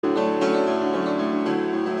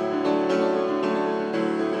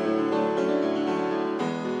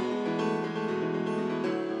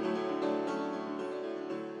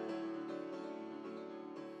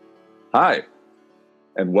Hi,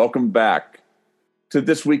 and welcome back to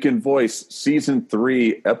This Week in Voice, Season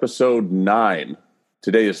 3, Episode 9.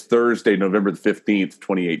 Today is Thursday, November the 15th,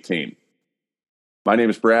 2018. My name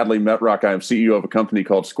is Bradley Metrock. I am CEO of a company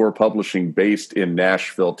called Score Publishing based in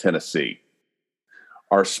Nashville, Tennessee.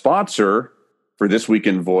 Our sponsor for This Week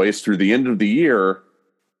in Voice through the end of the year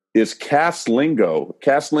is Castlingo.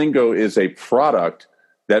 Castlingo is a product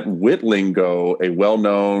that Witlingo, a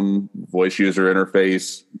well-known voice user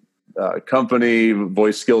interface company,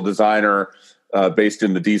 voice skill designer based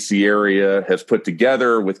in the DC area, has put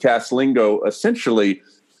together. With Castlingo, essentially,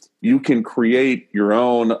 you can create your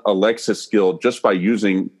own Alexa skill just by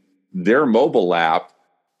using their mobile app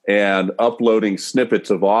and uploading snippets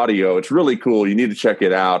of audio. It's really cool. You need to check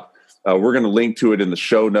it out. We're going to link to it in the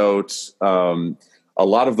show notes. A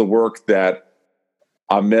lot of the work that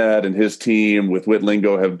Ahmed and his team with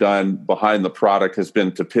Witlingo have done behind the product has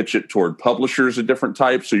been to pitch it toward publishers of different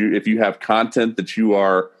types. So if you have content that you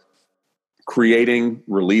are creating,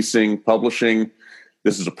 releasing, publishing,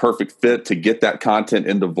 this is a perfect fit to get that content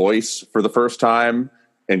into voice for the first time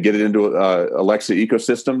and get it into Alexa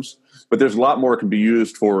ecosystems. But there's a lot more it can be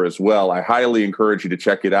used for as well. I highly encourage you to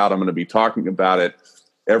check it out. I'm going to be talking about it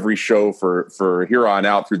every show for here on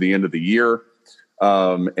out through the end of the year.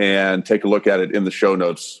 And take a look at it in the show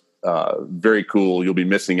notes. Very cool. You'll be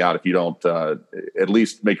missing out if you don't at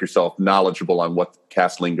least make yourself knowledgeable on what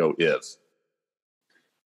Castlingo is.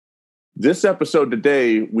 This episode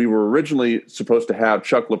today, we were originally supposed to have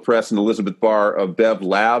Chuck LaPresse and Elizabeth Barr of Bev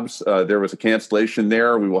Labs. There was a cancellation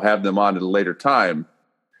there. We will have them on at a later time.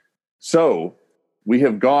 So we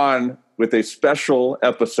have gone with a special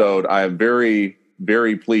episode. I am very,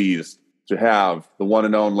 very pleased to have the one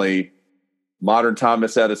and only modern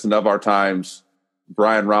Thomas Edison of our times,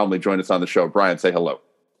 Brian Roemmele, join us on the show. Brian, say hello.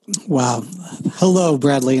 Wow. Hello,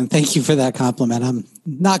 Bradley, and thank you for that compliment. I'm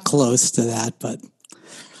not close to that, but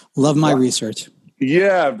love my research.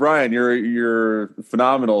 Yeah, Brian, you're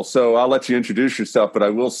phenomenal. So I'll let you introduce yourself, but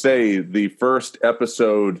I will say the first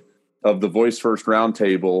episode of the Voice First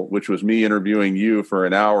Roundtable, which was me interviewing you for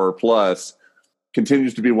an hour plus,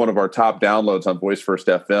 continues to be one of our top downloads on Voice First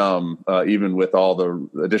FM, even with all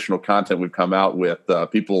the additional content we've come out with.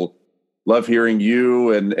 People love hearing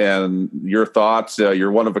you and your thoughts.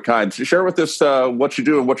 You're one of a kind. So share with us what you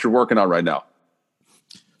do and what you're working on right now.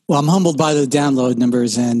 Well, I'm humbled by the download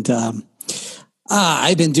numbers, and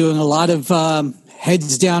I've been doing a lot of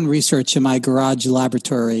heads down research in my garage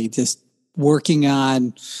laboratory, just working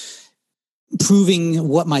on proving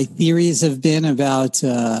what my theories have been about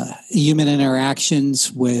human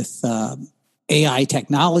interactions with AI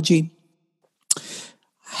technology,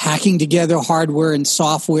 hacking together hardware and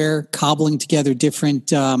software, cobbling together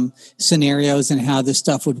different scenarios and how this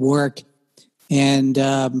stuff would work. And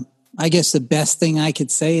I guess the best thing I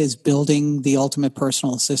could say is building the ultimate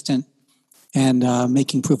personal assistant and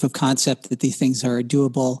making proof of concept that these things are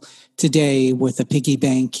doable today with a piggy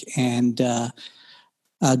bank and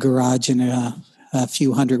a garage and a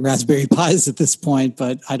few hundred Raspberry Pis at this point,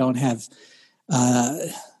 but I don't have,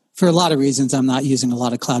 for a lot of reasons, I'm not using a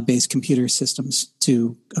lot of cloud-based computer systems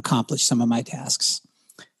to accomplish some of my tasks.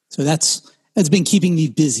 So that's been keeping me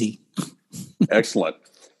busy. Excellent.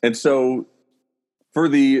 And so for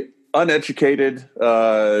the uneducated,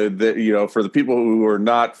 for the people who are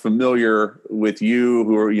not familiar with you,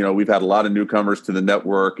 who are, we've had a lot of newcomers to the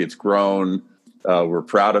network. It's grown. We're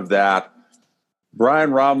proud of that. Brian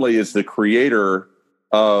Roemmele is the creator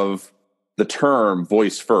of the term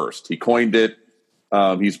voice first. He coined it.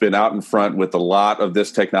 He's been out in front with a lot of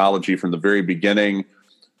this technology from the very beginning.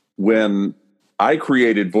 When I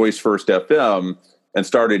created Voice First FM and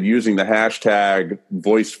started using the hashtag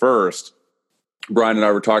voice first, Brian and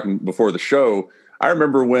I were talking before the show. I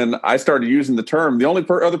remember when I started using the term, the only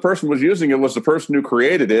other person who was using it was the person who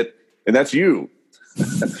created it, and that's you.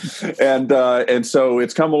 And so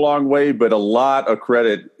it's come a long way, but a lot of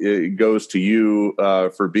credit goes to you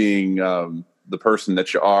for being the person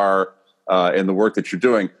that you are and the work that you're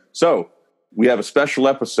doing. So we have a special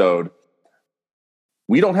episode.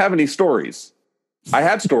 We don't have any stories. I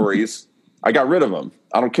had stories. I got rid of them.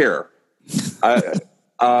 I don't care.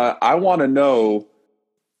 I want to know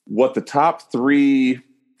what the top 3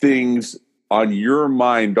 things on your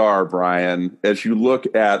mind are, Brian, as you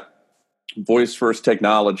look at voice first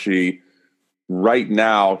technology right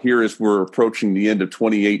now, here as we're approaching the end of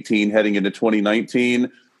 2018, heading into 2019.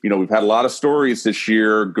 We've had a lot of stories this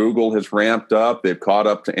year. Google has ramped up. They've caught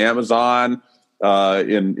up to Amazon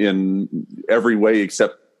in every way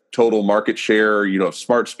except total market share,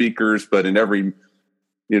 smart speakers, but in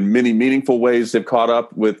many meaningful ways they've caught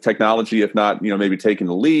up with technology, if not, maybe taking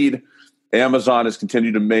the lead. Amazon has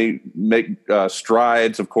continued to make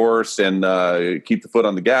strides, of course, and keep the foot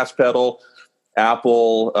on the gas pedal.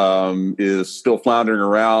 Apple is still floundering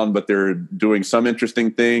around, but they're doing some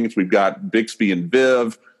interesting things. We've got Bixby and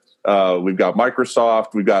Viv. We've got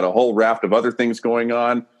Microsoft. We've got a whole raft of other things going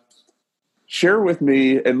on. Share with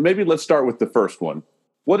me, and maybe let's start with the first one.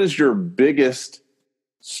 What is your biggest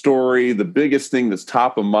story, the biggest thing that's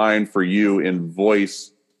top of mind for you in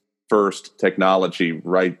voice first technology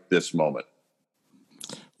right this moment?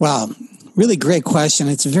 Wow, really great question.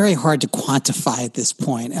 It's very hard to quantify at this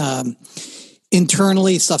point.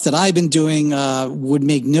 Internally, stuff that I've been doing would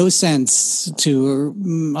make no sense to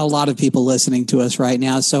a lot of people listening to us right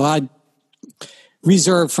now. So I'd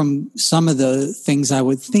reserve from some of the things I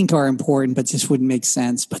would think are important, but just wouldn't make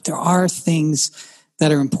sense. But there are things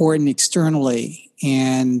that are important externally,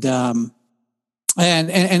 and by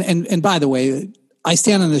the way, I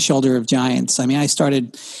stand on the shoulder of giants. I mean, I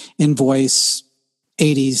started in voice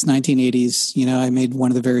 1980s. You know, I made one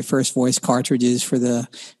of the very first voice cartridges for the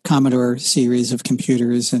Commodore series of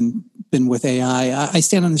computers and been with AI. I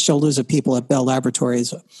stand on the shoulders of people at Bell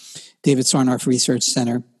Laboratories, David Sarnoff Research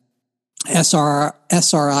Center,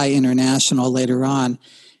 SRI International later on,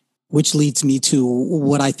 which leads me to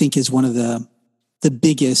what I think is one of the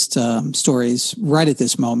biggest stories right at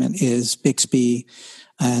this moment is Bixby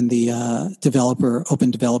and the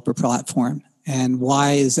open developer platform. And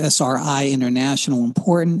why is SRI International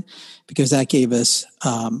important? Because that gave us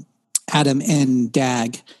Adam and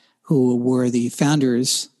Dag, who were the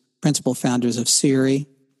principal founders of Siri,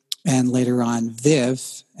 and later on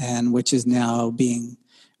Viv, and which is now being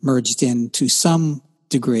merged into some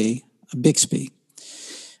degree Bixby.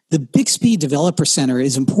 The Bixby Developer Center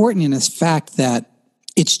is important in the fact that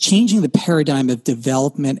it's changing the paradigm of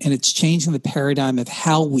development, and it's changing the paradigm of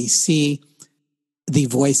how we see the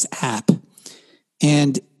voice app.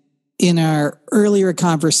 And in our earlier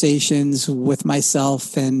conversations with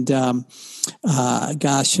myself and, with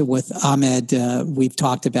Ahmed, we've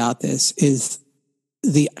talked about this, is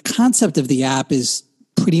the concept of the app is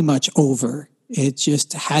pretty much over. It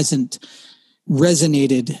just hasn't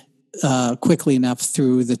resonated quickly enough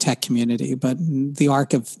through the tech community. But in the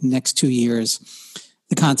arc of next 2 years,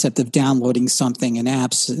 the concept of downloading something in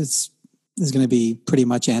apps is going to be pretty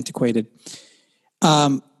much antiquated.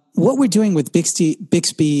 What we're doing with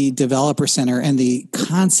Bixby Developer Center and the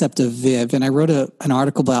concept of Viv, and I wrote an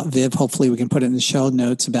article about Viv, hopefully we can put it in the show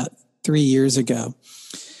notes, about 3 years ago,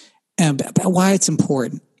 and about why it's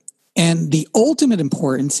important. And the ultimate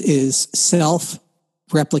importance is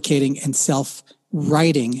self-replicating and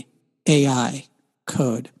self-writing AI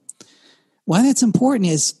code. Why that's important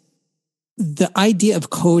is the idea of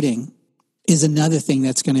coding is another thing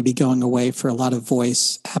that's going to be going away for a lot of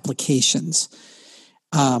voice applications.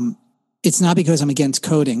 It's not because I'm against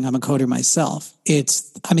coding. I'm a coder myself.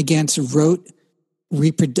 I'm against rote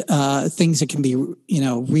things that can be,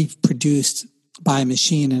 reproduced by a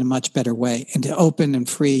machine in a much better way, and to open and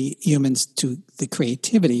free humans to the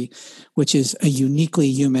creativity, which is a uniquely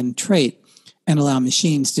human trait, and allow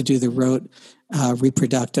machines to do the rote,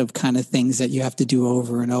 reproductive kind of things that you have to do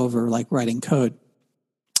over and over, like writing code.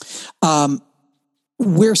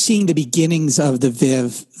 We're seeing the beginnings of the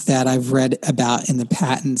Viv that I've read about in the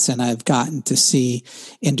patents, and I've gotten to see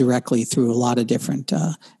indirectly through a lot of different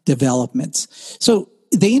developments. So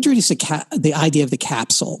they introduced the idea of the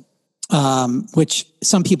capsule, which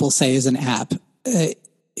some people say is an app.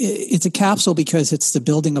 It's a capsule because it's the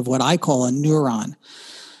building of what I call a neuron.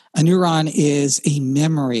 A neuron is a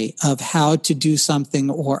memory of how to do something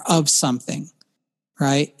or of something,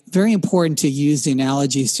 right? Very important to use the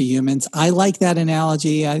analogies to humans. I like that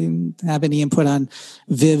analogy. I didn't have any input on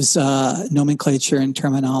Viv's nomenclature and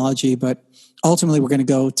terminology, but ultimately we're going to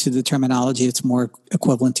go to the terminology it's more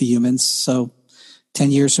equivalent to humans. So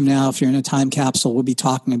 10 years from now, if you're in a time capsule, we'll be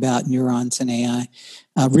talking about neurons and AI,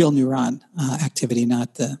 real neuron activity,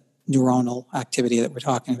 not the neuronal activity that we're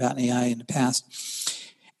talking about in AI in the past.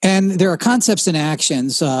 And there are concepts and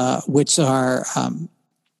actions which are,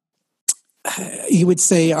 you would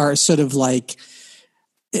say, are sort of like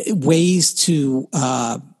ways to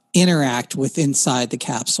interact with inside the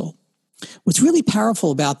capsule. What's really powerful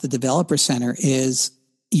about the Developer Center is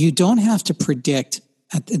you don't have to predict,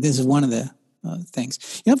 this is one of the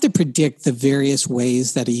things, you don't have to predict the various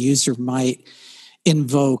ways that a user might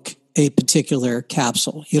invoke a particular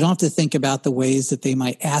capsule. You don't have to think about the ways that they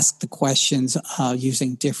might ask the questions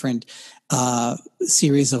using different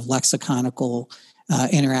series of lexiconical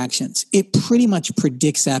interactions. It pretty much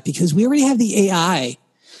predicts that because we already have the AI.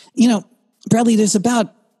 Bradley, there's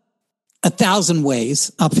about 1,000 ways.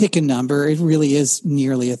 I'll pick a number. It really is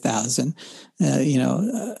nearly 1,000,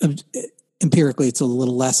 empirically it's a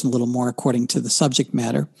little less and a little more according to the subject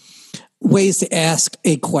matter, ways to ask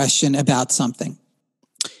a question about something.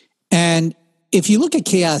 And if you look at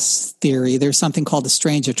chaos theory, there's something called the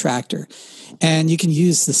strange attractor. And you can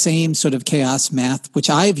use the same sort of chaos math, which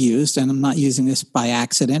I've used, and I'm not using this by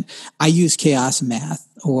accident. I use chaos math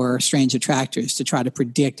or strange attractors to try to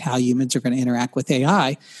predict how humans are going to interact with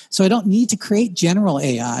AI. So I don't need to create general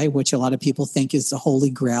AI, which a lot of people think is the holy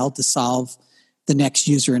grail to solve the next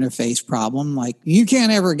user interface problem. Like, you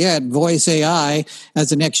can't ever get voice AI as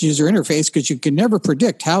the next user interface because you can never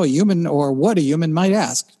predict how a human or what a human might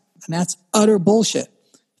ask. And that's utter bullshit.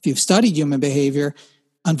 If you've studied human behavior,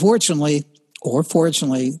 unfortunately, or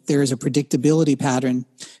fortunately, there is a predictability pattern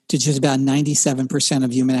to just about 97%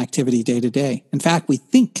 of human activity day to day. In fact, we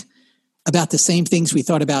think about the same things we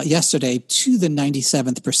thought about yesterday to the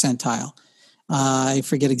 97th percentile. I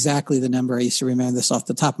forget exactly the number. I used to remember this off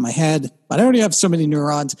the top of my head, but I already have so many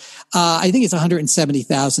neurons. I think it's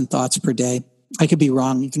 170,000 thoughts per day. I could be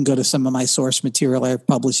wrong. You can go to some of my source material. I've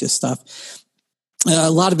published this stuff.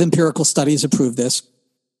 A lot of empirical studies have proved this.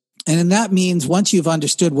 And that means once you've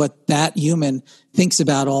understood what that human thinks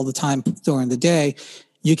about all the time during the day,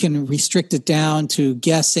 you can restrict it down to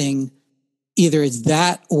guessing either it's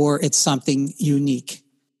that or it's something unique.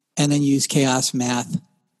 And then use chaos math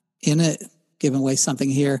in it, giving away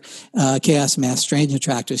something here, chaos math, strange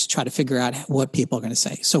attractors, try to figure out what people are going to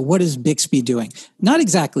say. So what is Bixby doing? Not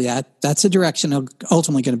exactly that. That's the direction I'm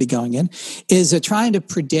ultimately going to be going in, is trying to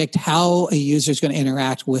predict how a user is going to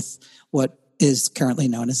interact with what is currently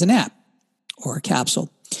known as an app or a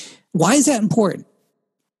capsule. Why is that important?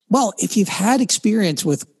 Well, if you've had experience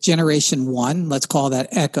with generation 1, let's call that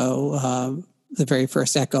Echo, the very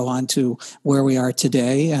first Echo onto where we are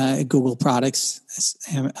today, Google products,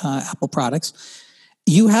 Apple products,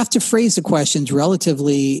 you have to phrase the questions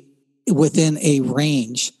relatively within a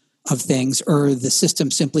range of things, or the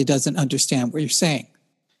system simply doesn't understand what you're saying.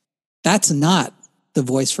 That's not the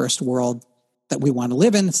voice first world that we want to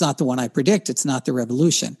live in. It's not the one I predict. It's not the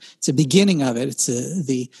revolution. It's the beginning of it. It's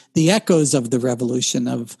the echoes of the revolution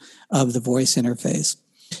of the voice interface.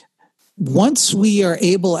 Once we are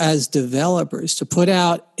able as developers to put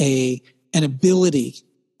out an ability,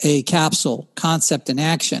 a capsule, concept, and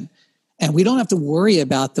action, and we don't have to worry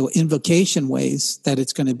about the invocation ways that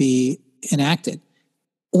it's going to be enacted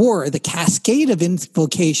or the cascade of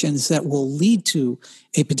invocations that will lead to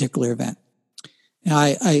a particular event. Now,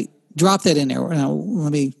 I drop that in there. Now,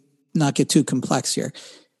 let me not get too complex here.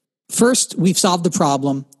 First, we've solved the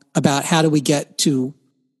problem about how do we get to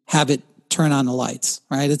have it turn on the lights,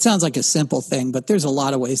 right? It sounds like a simple thing, but there's a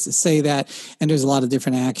lot of ways to say that, and there's a lot of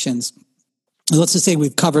different actions. Let's just say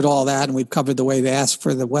we've covered all that, and we've covered the way to ask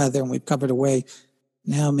for the weather, and we've covered a way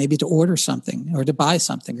now maybe to order something or to buy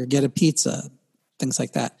something or get a pizza, things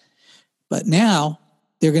like that. But now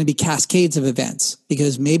there are going to be cascades of events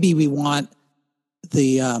because maybe we want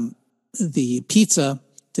the pizza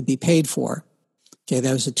to be paid for. Okay,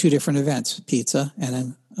 those are two different events, pizza and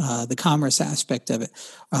then the commerce aspect of it.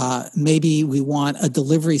 Maybe we want a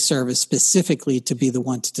delivery service specifically to be the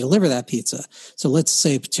one to deliver that pizza. So let's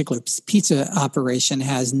say a particular pizza operation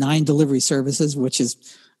has 9 delivery services, which is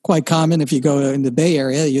quite common. If you go in the Bay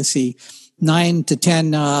Area, you see 9 to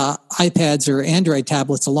 10 iPads or Android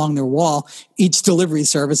tablets along their wall, each delivery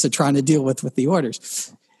service are trying to deal with the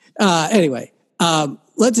orders. Anyway,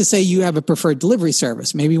 let's just say you have a preferred delivery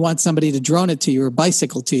service. Maybe you want somebody to drone it to you or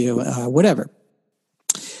bicycle to you, whatever.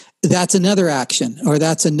 That's another action, or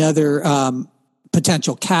that's another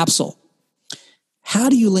potential capsule. How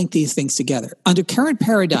do you link these things together? Under current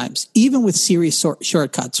paradigms, even with Siri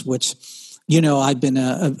shortcuts, which, I've been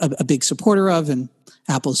a big supporter of, and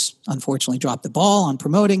Apple's unfortunately dropped the ball on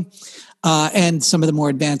promoting, and some of the more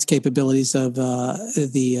advanced capabilities of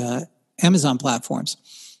the Amazon platforms.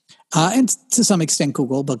 And to some extent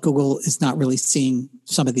Google, but Google is not really seeing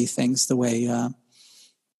some of these things the way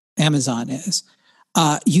Amazon is.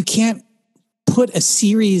 You can't put a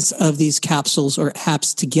series of these capsules or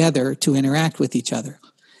apps together to interact with each other.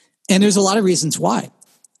 And there's a lot of reasons why.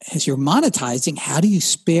 As you're monetizing, how do you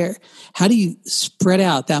spread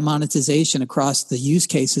out that monetization across the use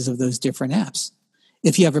cases of those different apps?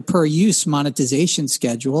 If you have a per use monetization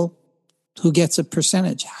schedule, who gets a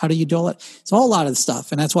percentage? How do you do it? It's a whole lot of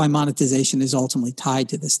stuff. And that's why monetization is ultimately tied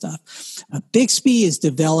to this stuff. Bixby is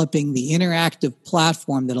developing the interactive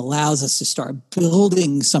platform that allows us to start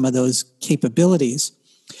building some of those capabilities.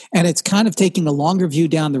 And it's kind of taking a longer view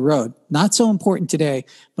down the road. Not so important today,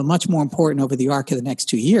 but much more important over the arc of the next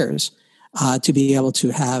 2 years to be able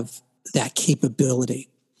to have that capability.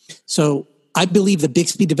 So I believe the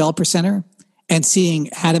Bixby Developer Center and seeing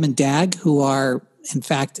Adam and Dag, who are in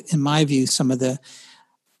fact, in my view, some of the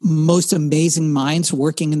most amazing minds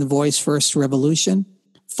working in the voice first revolution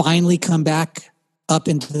finally come back up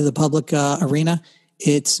into the public arena.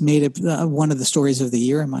 It's made it one of the stories of the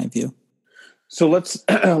year, in my view. So let's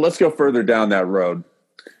go further down that road.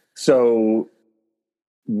 So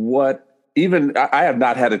I have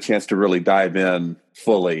not had a chance to really dive in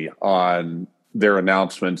fully on their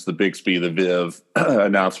announcements, the Bixby, the Viv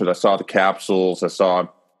announcement. I saw the capsules. I saw,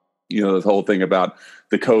 the whole thing about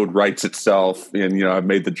the code writes itself. And, I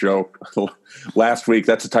made the joke last week.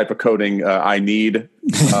 That's the type of coding I need.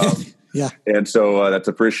 Yeah. And so that's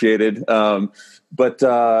appreciated. But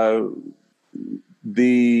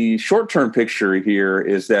the short-term picture here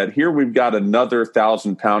is that here we've got another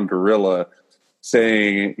 1,000-pound gorilla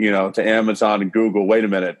saying, to Amazon and Google, wait a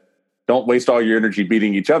minute, don't waste all your energy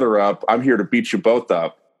beating each other up. I'm here to beat you both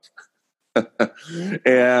up.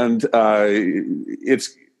 And I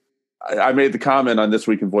made the comment on This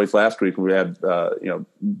Week in Voice last week when we had,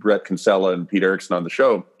 Brett Kinsella and Pete Erickson on the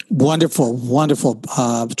show. Wonderful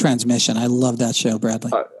transmission. I love that show,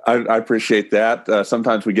 Bradley. I appreciate that.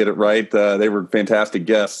 Sometimes we get it right. They were fantastic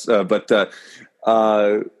guests. But the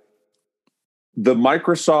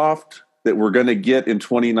Microsoft that we're going to get in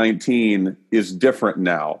 2019 is different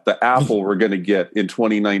now. The Apple we're going to get in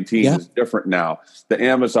 2019 is different now. The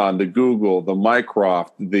Amazon, the Google, the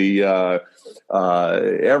Mycroft, the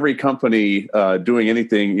every company doing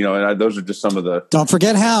anything, and those are just some of the. Don't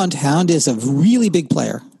forget Hound. Hound is a really big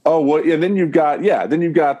player. Oh, well, and then you've got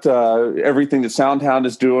everything that SoundHound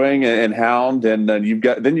is doing and Hound, and then you've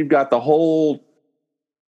got the whole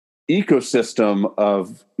ecosystem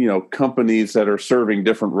of companies that are serving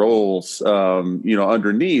different roles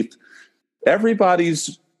underneath.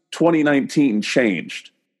 Everybody's 2019 changed,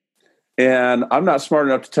 and I'm not smart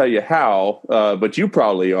enough to tell you how, but you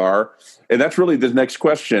probably are, and that's really the next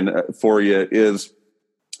question for you is,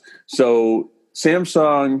 so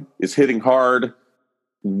Samsung is hitting hard.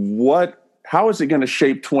 How is it going to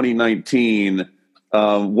shape 2019?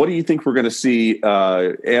 What do you think we're going to see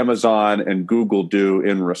Amazon and Google do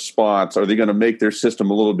in response? Are they going to make their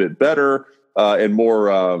system a little bit better and more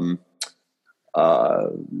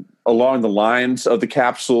along the lines of the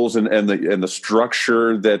capsules and the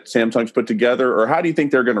structure that Samsung's put together? Or how do you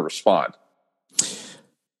think they're going to respond?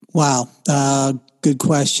 Wow. Good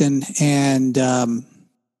question. And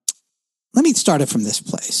let me start it from this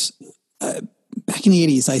place. Back in the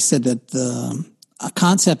 80s, I said that the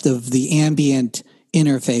concept of the ambient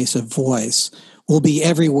interface of voice will be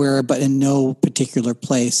everywhere, but in no particular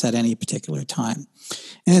place at any particular time.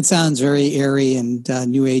 And it sounds very airy and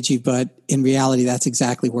new agey, but in reality, that's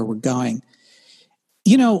exactly where we're going.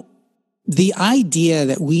 The idea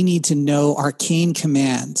that we need to know arcane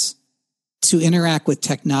commands to interact with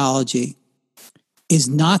technology is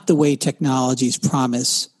not the way technology's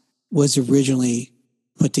promise was originally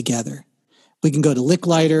put together. We can go to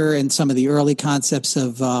Licklider and some of the early concepts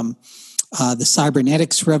of the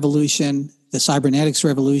cybernetics revolution. The cybernetics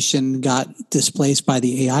revolution got displaced by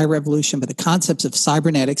the AI revolution, but the concepts of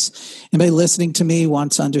cybernetics, anybody listening to me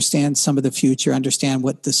wants to understand some of the future, understand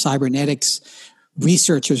what the cybernetics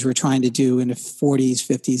researchers were trying to do in the 40s,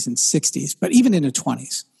 50s, and 60s, but even in the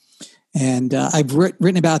 20s. And I've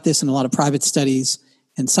written about this in a lot of private studies,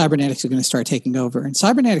 and cybernetics are going to start taking over. And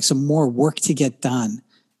cybernetics are more work to get done.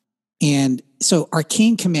 And so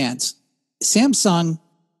arcane commands, Samsung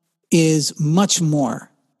is much more.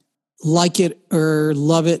 Like it or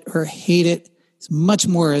love it or hate it, it's much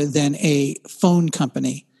more than a phone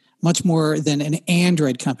company, much more than an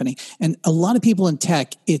Android company. And a lot of people in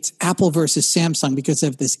tech, it's Apple versus Samsung because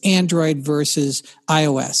of this Android versus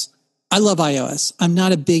iOS. I love iOS. I'm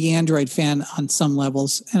not a big Android fan on some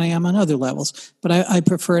levels, and I am on other levels, but I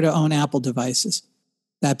prefer to own Apple devices.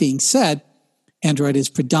 That being said, Android is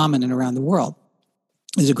predominant around the world.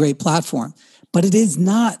 It's a great platform. But it is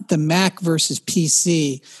not the Mac versus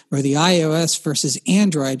PC or the iOS versus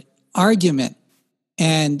Android argument.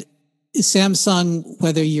 And Samsung,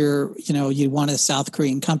 whether you want a South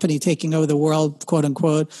Korean company taking over the world, quote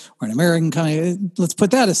unquote, or an American company, let's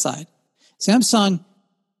put that aside. Samsung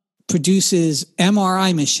produces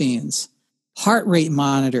MRI machines, heart rate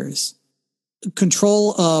monitors,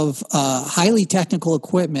 control of highly technical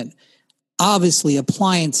equipment, obviously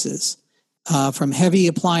appliances, from heavy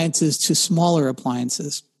appliances to smaller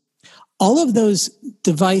appliances. All of those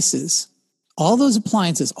devices, all those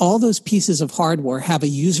appliances, all those pieces of hardware have a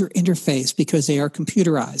user interface because they are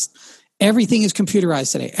computerized. Everything is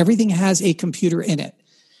computerized today. Everything has a computer in it.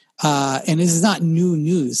 And this is not new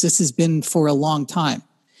news. This has been for a long time.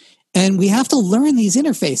 And we have to learn these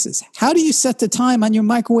interfaces. How do you set the time on your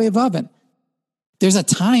microwave oven? There's a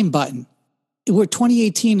time button. where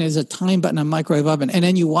 2018 is a time button on microwave oven. And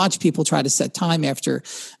then you watch people try to set time after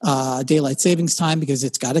daylight savings time because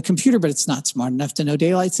it's got a computer, but it's not smart enough to know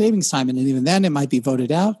daylight savings time. And even then it might be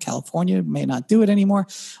voted out. California may not do it anymore.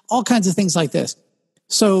 All kinds of things like this.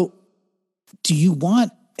 So do you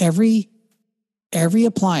want every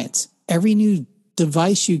appliance, every new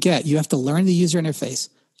device you get, you have to learn the user interface?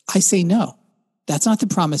 I say no. That's not the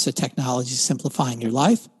promise of technology simplifying your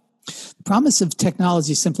life. The promise of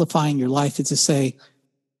technology simplifying your life is to say,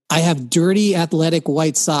 I have dirty athletic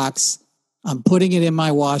white socks. I'm putting it in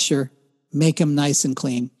my washer, make them nice and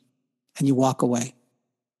clean, and you walk away.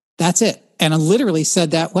 That's it. And I literally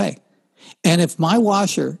said that way. And if my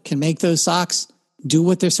washer can make those socks do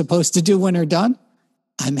what they're supposed to do when they're done,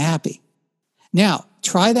 I'm happy. Now,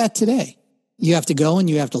 try that today. You have to go and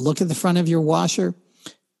you have to look at the front of your washer.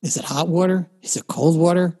 Is it hot water? Is it cold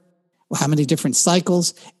water? Well, how many different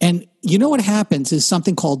cycles? And you know what happens is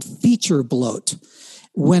something called feature bloat.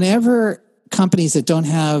 Whenever companies that don't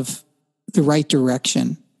have the right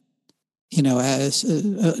direction, you know, as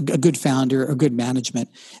a good founder or good management,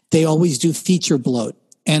 they always do feature bloat.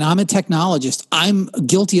 And I'm a technologist. I'm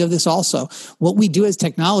guilty of this also. What we do as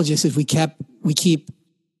technologists is we keep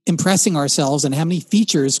impressing ourselves on how many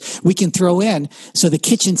features we can throw in so the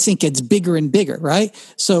kitchen sink gets bigger and bigger, right?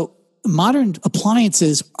 So modern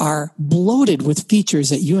appliances are bloated with features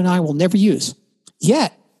that you and I will never use.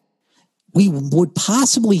 Yet, we would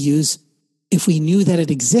possibly use if we knew that it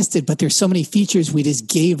existed, but there's so many features we just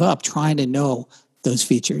gave up trying to know those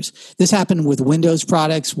features. This happened with Windows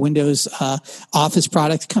products, Windows Office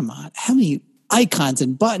products. Come on, how many icons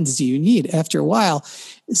and buttons do you need? After a while,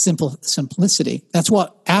 simplicity. That's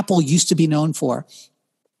what Apple used to be known for,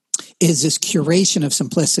 is this curation of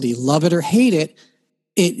simplicity. Love it or hate it,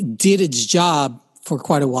 it did its job for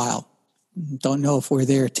quite a while. Don't know if we're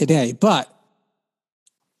there today, but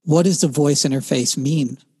what does the voice interface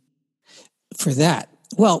mean for that?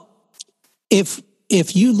 Well, if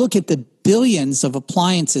you look at the billions of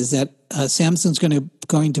appliances that Samsung's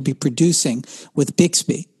going to be producing with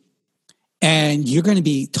Bixby, and you're going to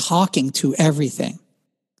be talking to everything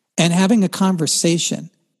and having a conversation,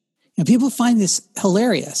 and people find this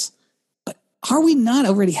hilarious. But are we not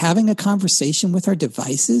already having a conversation with our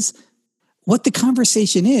devices? What the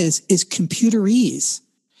conversation is computerese.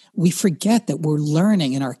 We forget that we're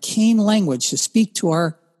learning an arcane language to speak to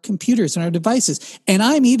our computers and our devices. And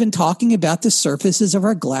I'm even talking about the surfaces of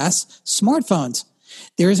our glass smartphones.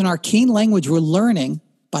 There is an arcane language we're learning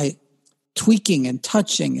by tweaking and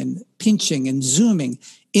touching and pinching and zooming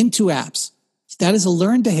into apps. That is a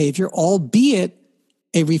learned behavior, albeit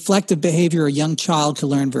a reflective behavior a young child can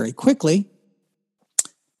learn very quickly.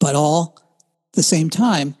 But all the same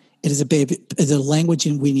time, it is a language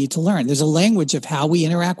we need to learn. There's a language of how we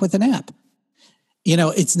interact with an app. You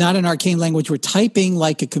know, it's not an arcane language we're typing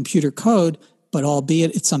like a computer code, but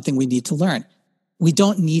albeit it's something we need to learn. We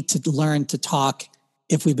don't need to learn to talk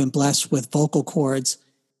if we've been blessed with vocal cords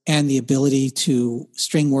and the ability to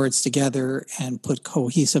string words together and put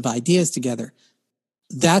cohesive ideas together.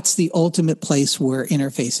 That's the ultimate place where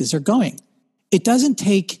interfaces are going. It doesn't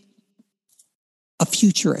take a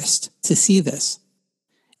futurist to see this.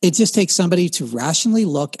 It just takes somebody to rationally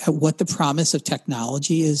look at what the promise of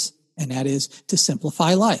technology is, and that is to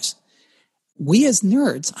simplify lives. We as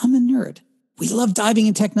nerds, I'm a nerd. We love diving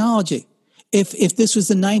in technology. If this was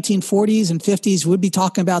the 1940s and 50s, we'd be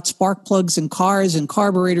talking about spark plugs and cars and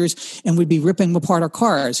carburetors, and we'd be ripping apart our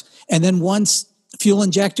cars. And then once fuel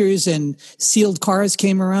injectors and sealed cars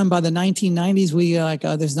came around by the 1990s, we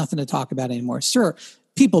there's nothing to talk about anymore. Sure,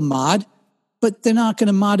 people mod, but they're not going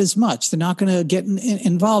to mod as much. They're not going to get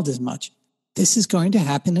involved as much. This is going to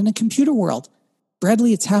happen in a computer world.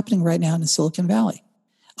 Bradley, it's happening right now in the Silicon Valley.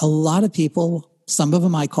 A lot of people, some of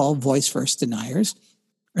them I call voice first deniers,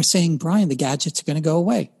 are saying, Brian, the gadgets are going to go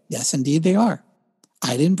away. Yes, indeed they are.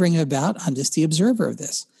 I didn't bring it about. I'm just the observer of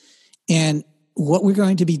this. And what we're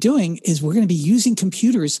going to be doing is we're going to be using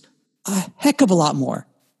computers a heck of a lot more.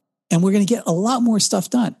 And we're going to get a lot more stuff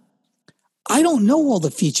done. I don't know all the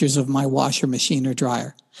features of my washer machine or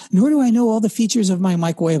dryer, nor do I know all the features of my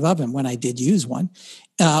microwave oven when I did use one,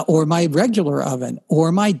 or my regular oven,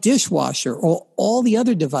 or my dishwasher, or all the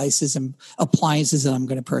other devices and appliances that I'm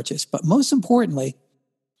going to purchase. But most importantly,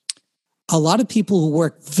 a lot of people who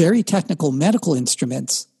work very technical medical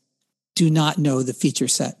instruments do not know the feature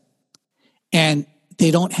set. And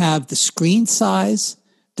they don't have the screen size,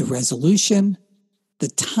 the resolution, the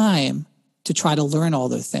time to try to learn all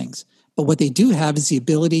those things. But what they do have is the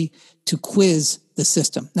ability to quiz the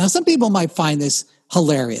system. Now, some people might find this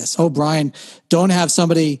hilarious. Oh, Brian, don't have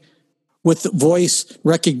somebody with voice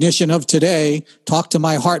recognition of today, talk to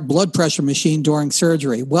my heart blood pressure machine during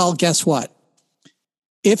surgery. Well, guess what?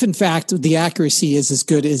 If in fact the accuracy is as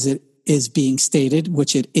good as it is being stated,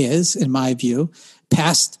 which it is, in my view,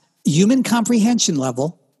 past human comprehension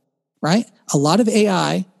level, right? A lot of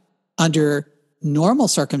AI under normal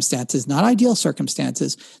circumstances, not ideal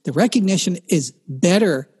circumstances, the recognition is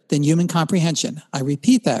better than human comprehension. I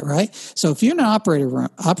repeat that, right? So if you're in an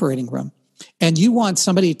operating room and you want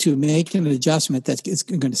somebody to make an adjustment that is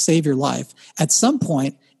going to save your life, at some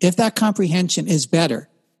point, if that comprehension is better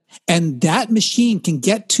and that machine can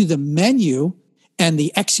get to the menu and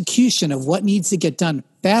the execution of what needs to get done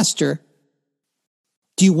faster,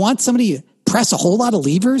 do you want somebody to press a whole lot of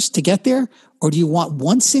levers to get there? Or do you want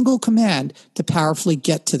one single command to powerfully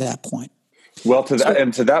get to that point? Well, to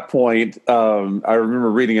that point, I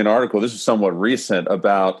remember reading an article, this is somewhat recent,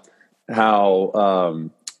 about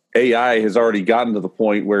how AI has already gotten to the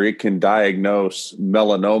point where it can diagnose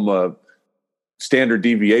melanoma standard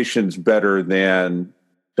deviations better than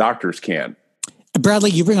doctors can.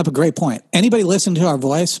 Bradley, you bring up a great point. Anybody listen to our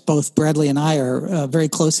voice, both Bradley and I are very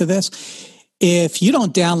close to this. If you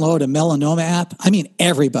don't download a melanoma app, I mean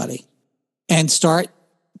everybody, and start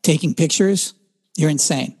taking pictures, you're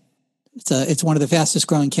insane. It's one of the fastest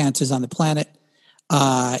growing cancers on the planet.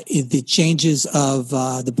 The changes of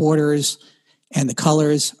the borders and the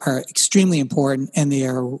colors are extremely important, and they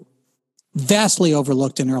are vastly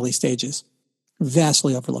overlooked in early stages.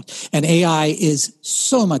 Vastly overlooked. And AI is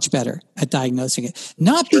so much better at diagnosing it.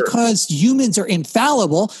 Not because humans are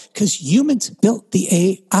infallible, because humans built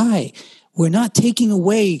the AI. We're not taking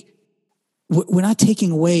away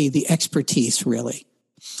the expertise, really.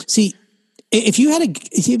 See, if you had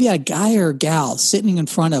a guy or a gal sitting in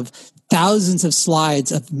front of thousands of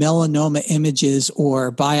slides of melanoma images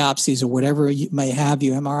or biopsies or whatever you may have,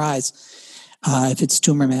 you MRIs, if it's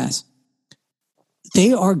tumor mass,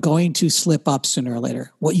 they are going to slip up sooner or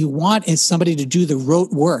later. What you want is somebody to do the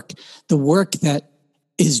rote work, the work that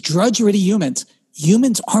is drudgery to humans.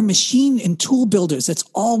 Humans are machine and tool builders. That's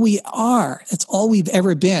all we are. That's all we've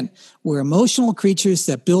ever been. We're emotional creatures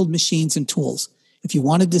that build machines and tools. If you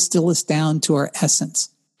want to distill us down to our essence.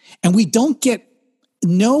 And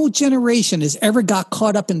no generation has ever got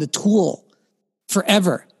caught up in the tool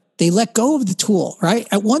forever. They let go of the tool, right?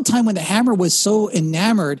 At one time when the hammer was so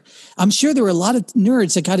enamored, I'm sure there were a lot of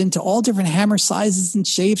nerds that got into all different hammer sizes and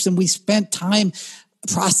shapes, and we spent time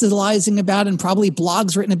proselytizing about it and probably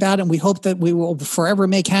blogs written about it, and we hope that we will forever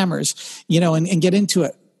make hammers, and get into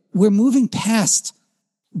it. We're moving past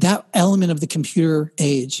that element of the computer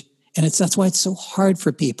age. And that's why it's so hard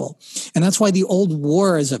for people. And that's why the old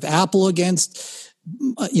wars of Apple against,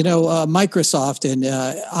 Microsoft and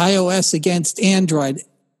iOS against Android,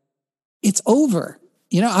 it's over.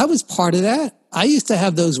 I was part of that. I used to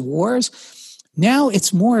have those wars. Now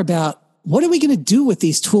it's more about what are we going to do with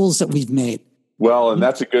these tools that we've made? Well, and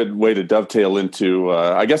that's a good way to dovetail into,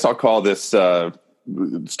 I guess I'll call this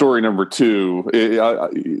story number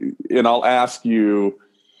 2. And I'll ask you,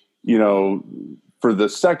 for the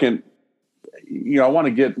second, I want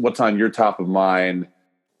to get what's on your top of mind,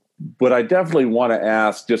 but I definitely want to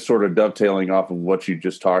ask, just sort of dovetailing off of what you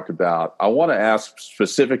just talked about, I want to ask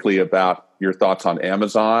specifically about your thoughts on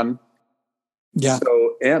Amazon. Yeah.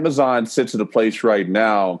 So Amazon sits at a place right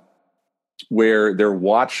now where they're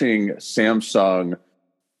watching Samsung,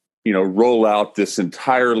 roll out this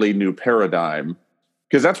entirely new paradigm,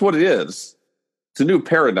 because that's what it is. It's a new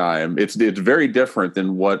paradigm. It's very different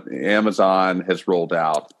than what Amazon has rolled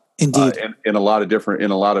out. Indeed. In a lot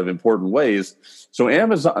of important ways. So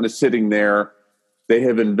Amazon is sitting there. They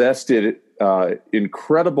have invested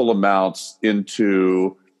incredible amounts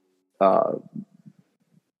into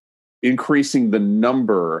increasing the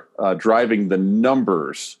number, driving the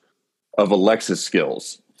numbers of Alexa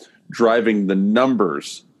skills, driving the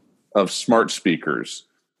numbers of smart speakers.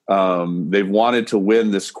 They've wanted to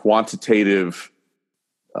win this quantitative.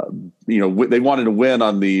 They wanted to win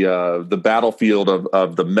on the battlefield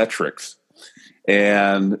of the metrics,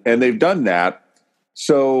 and they've done that.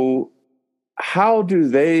 So, how do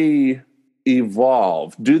they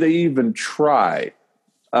evolve? Do they even try?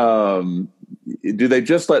 Do they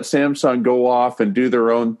just let Samsung go off and do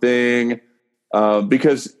their own thing?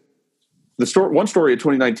 Because one story of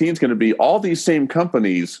 2019 is going to be all these same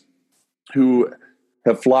companies who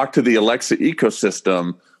have flocked to the Alexa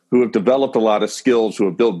ecosystem, who have developed a lot of skills, who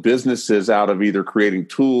have built businesses out of either creating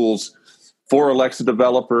tools for Alexa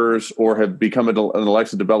developers or have become an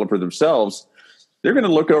Alexa developer themselves. They're going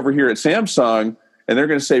to look over here at Samsung and they're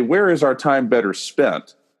going to say, where is our time better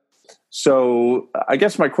spent? So I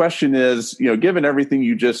guess my question is, given everything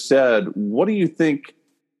you just said, what do you think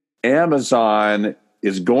Amazon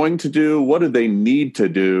is going to do? What do they need to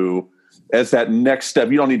do as that next step?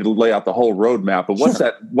 You don't need to lay out the whole roadmap, but what's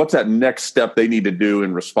that next step they need to do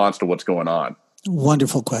in response to what's going on?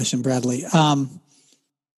 Wonderful question, Bradley.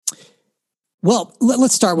 Well,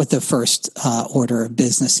 let's start with the first order of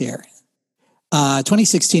business here.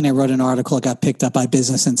 2016, I wrote an article that got picked up by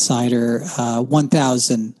Business Insider,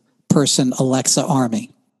 1,000 person Alexa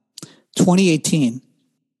army. 2018,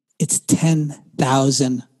 it's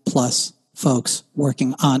 10,000 plus folks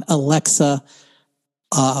working on Alexa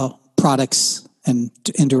products and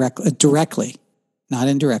directly, not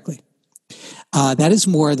indirectly. That is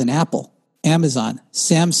more than Apple, Amazon,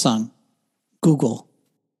 Samsung, Google,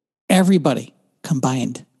 everybody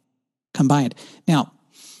combined. Now,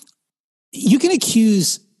 you can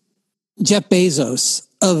accuse Jeff Bezos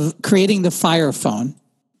of creating the Fire Phone,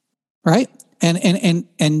 right?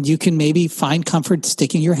 And you can maybe find comfort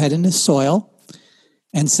sticking your head in the soil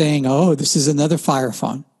and saying, "Oh, this is another Fire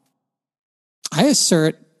Phone." I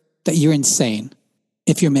assert that you're insane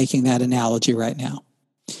if you're making that analogy right now.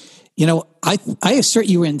 You know, I assert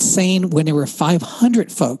you were insane when there were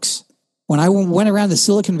 500 folks. When I went around the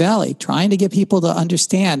Silicon Valley trying to get people to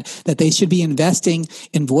understand that they should be investing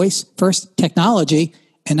in voice-first technology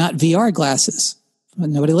and not VR glasses.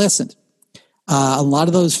 Nobody listened. A lot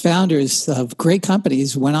of those founders of great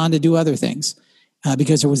companies went on to do other things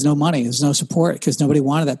because there was no money, there was no support, because nobody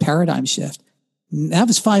wanted that paradigm shift. That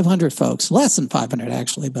was 500 folks, less than 500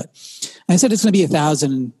 actually, but I said it's going to be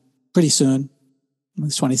 1,000 pretty soon. It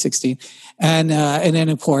was 2016. And then,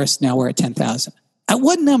 of course, now we're at 10,000. At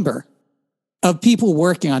what number of people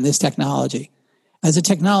working on this technology, as a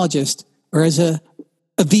technologist or as a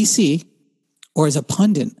VC or as a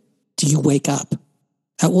pundit, do you wake up?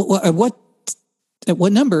 At what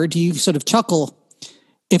number do you sort of chuckle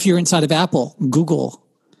if you're inside of Apple, Google,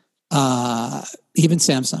 even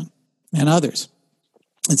Samsung and others,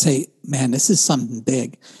 and say, man, this is something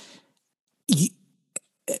big?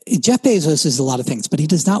 Jeff Bezos is a lot of things, but he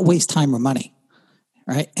does not waste time or money,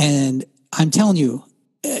 right? And I'm telling you,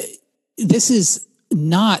 this is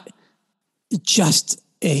not just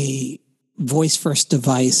a voice-first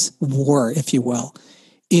device war, if you will.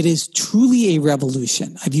 It is truly a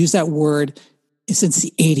revolution. I've used that word since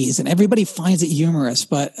the 80s, and everybody finds it humorous,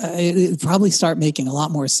 but it'll probably start making a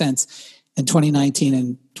lot more sense in 2019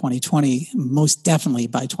 and 2020, most definitely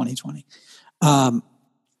by 2020.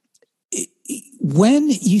 When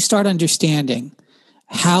you start understanding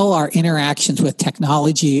how our interactions with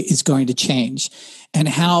technology is going to change and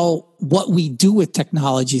how what we do with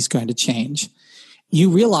technology is going to change, you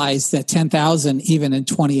realize that 10,000 even in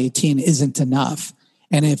 2018 isn't enough.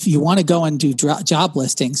 And if you want to go and do job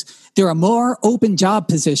listings, there are more open job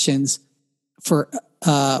positions for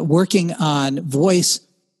working on voice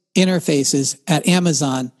interfaces at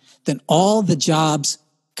Amazon than all the jobs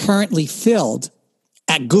currently filled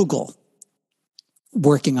at Google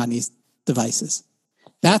working on these devices.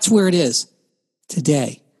 That's where it is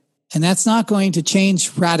today. And that's not going to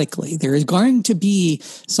change radically. There is going to be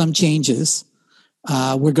some changes.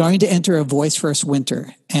 We're going to enter a voice-first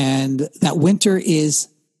winter. And that winter is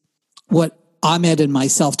what Ahmed and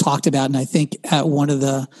myself talked about. And I think at one of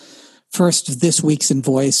the first This Week's in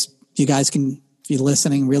Voice, you guys can, if you're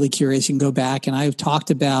listening, really curious, you can go back. And I've talked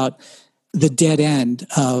about the dead end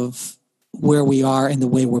of where we are and the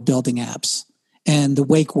way we're building apps, and the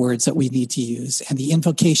wake words that we need to use, and the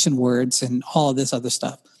invocation words, and all of this other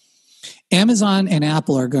stuff. Amazon and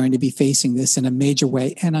Apple are going to be facing this in a major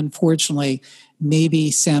way. And unfortunately, maybe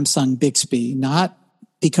Samsung Bixby, not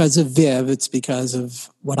because of Viv, it's because of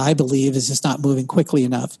what I believe is just not moving quickly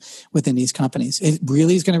enough within these companies. It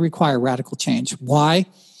really is going to require radical change. Why?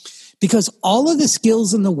 Because all of the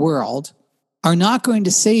skills in the world are not going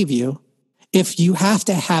to save you if you have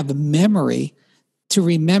to have memory to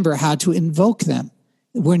remember how to invoke them.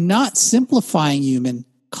 We're not simplifying human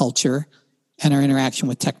culture and our interaction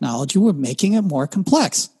with technology. We're making it more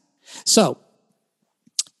complex. So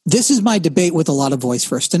this is my debate with a lot of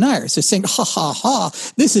voice-first deniers. They're saying, ha, ha, ha,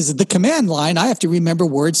 this is the command line. I have to remember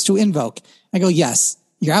words to invoke. I go, yes,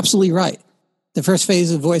 you're absolutely right. The first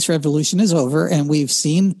phase of voice revolution is over, and we've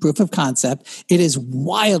seen proof of concept. It is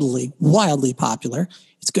wildly, wildly popular.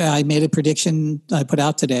 I made a prediction I put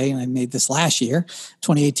out today, and I made this last year,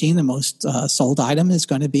 2018. The most sold item is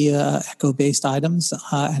going to be Echo-based items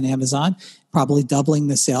on Amazon, probably doubling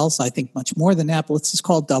the sales. I think much more than that, but let's just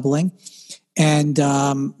call it doubling. And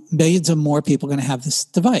millions of more people are going to have this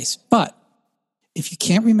device. But if you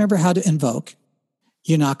can't remember how to invoke,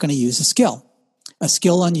 you're not going to use a skill. a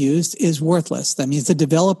skill unused is worthless. That means the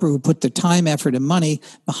developer who put the time, effort, and money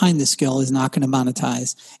behind the skill is not going to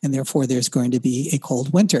monetize, and therefore there's going to be a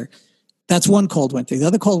cold winter. That's one cold winter. The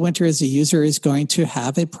other cold winter is the user is going to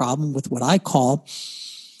have a problem with what I call,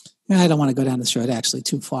 I don't want to go down this road actually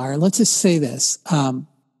too far. Let's just say this. You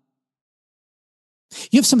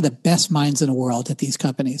have some of the best minds in the world at these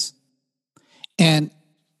companies. And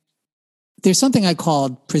there's something I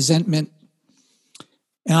call presentment.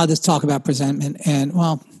 And I'll just talk about presentment and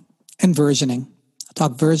versioning. I'll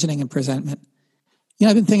talk versioning and presentment.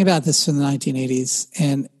 I've been thinking about this from the 1980s,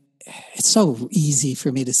 and it's so easy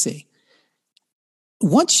for me to see.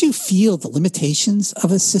 Once you feel the limitations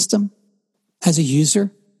of a system as a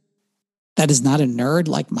user that is not a nerd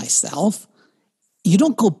like myself, you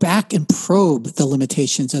don't go back and probe the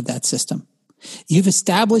limitations of that system. You've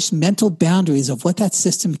established mental boundaries of what that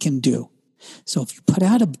system can do. So if you put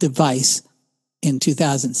out a device in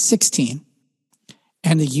 2016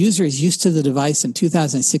 and the user is used to the device in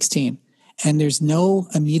 2016 and there's no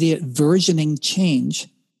immediate versioning change,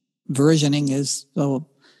 versioning is, I don't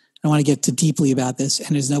want to get too deeply about this,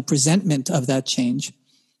 and there's no presentment of that change,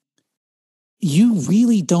 you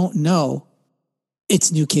really don't know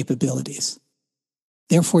its new capabilities.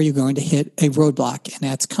 Therefore, you're going to hit a roadblock, and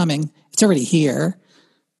that's coming. It's already here.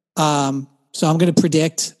 So I'm going to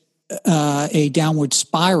predict a downward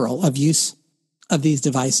spiral of use of these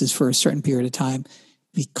devices for a certain period of time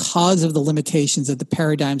because of the limitations of the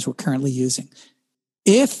paradigms we're currently using.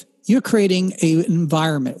 If you're creating an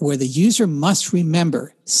environment where the user must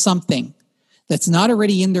remember something that's not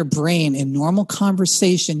already in their brain in normal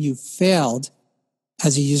conversation, you've failed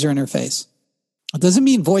as a user interface. It doesn't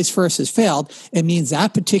mean voice first has failed. It means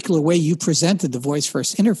that particular way you presented the voice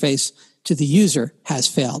first interface to the user has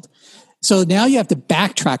failed. So now you have to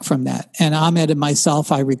backtrack from that. And Ahmed and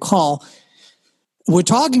myself, I recall, we're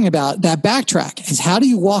talking about that backtrack is how do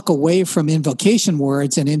you walk away from invocation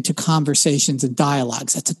words and into conversations and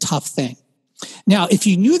dialogues? That's a tough thing. Now, if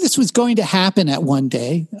you knew this was going to happen at one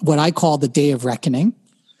day, what I call the day of reckoning,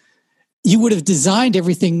 you would have designed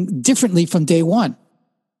everything differently from day one.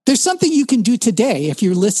 There's something you can do today if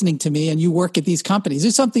you're listening to me and you work at these companies.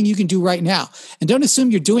 There's something you can do right now. And don't assume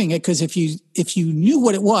you're doing it, because if you knew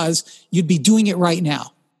what it was, you'd be doing it right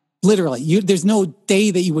now. Literally. There's no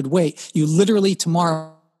day that you would wait. You literally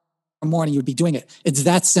tomorrow morning you would be doing it. It's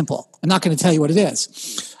that simple. I'm not going to tell you what it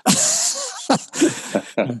is.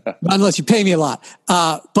 Unless you pay me a lot.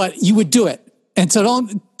 But you would do it. And so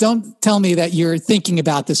don't tell me that you're thinking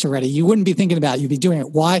about this already. You wouldn't be thinking about it. You'd be doing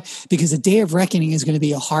it. Why? Because the day of reckoning is going to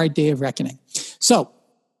be a hard day of reckoning. So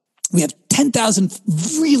we have 10,000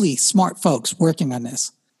 really smart folks working on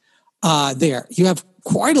this there. You have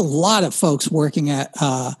quite a lot of folks working at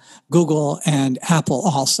Google and Apple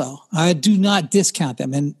also. I do not discount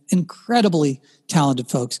them, and incredibly talented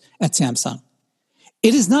folks at Samsung.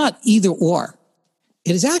 It is not either or.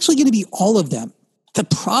 It is actually going to be all of them. The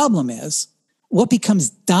problem is, what becomes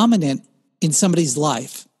dominant in somebody's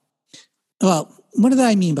life? Well, what do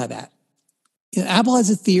I mean by that? Apple has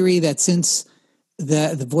a theory that since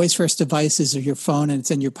the voice first devices are your phone and it's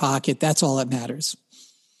in your pocket, that's all that matters.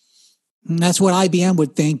 And that's what IBM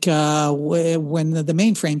would think when the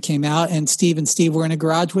mainframe came out and Steve were in a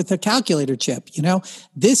garage with a calculator chip.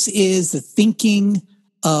 This is the thinking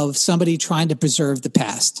of somebody trying to preserve the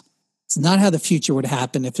past. It's not how the future would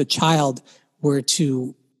happen if a child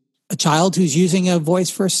who's using a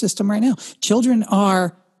voice first system right now. Children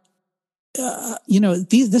are,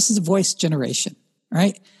 this is a voice generation,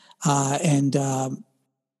 right?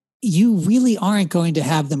 You really aren't going to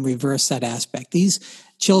have them reverse that aspect. These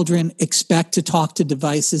children expect to talk to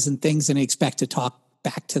devices and things, and they expect to talk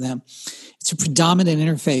back to them. It's a predominant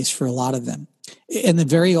interface for a lot of them. And the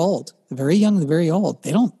very old, the very young, the very old,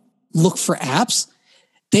 they don't look for apps.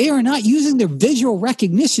 They are not using their visual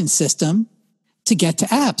recognition system to get to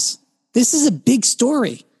apps. This is a big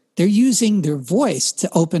story. They're using their voice to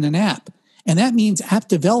open an app. And that means app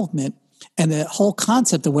development and the whole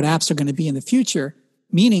concept of what apps are going to be in the future,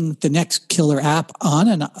 meaning the next killer app on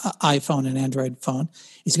an iPhone and Android phone,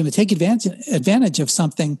 is going to take advantage of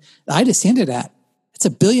something that I just hinted at. It's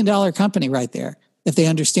 $1 billion company right there, if they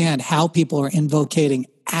understand how people are invocating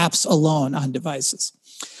apps alone on devices.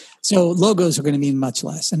 So logos are going to mean much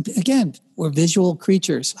less. And again, we're visual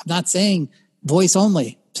creatures. I'm not saying voice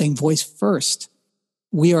only, I'm saying voice first.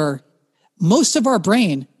 Most of our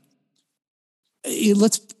brain,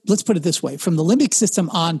 let's put it this way, from the limbic system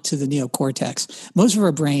on to the neocortex, most of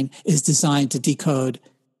our brain is designed to decode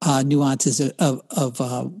nuances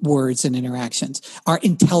of words and interactions. Our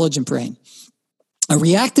intelligent brain. A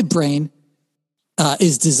reactive brain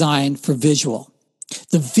is designed for visual.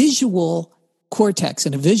 The visual cortex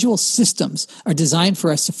and visual systems are designed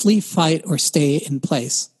for us to flee, fight, or stay in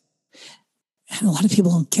place. And a lot of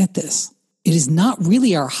people don't get this. It is not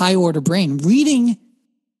really our high order brain. Reading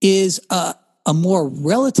is a more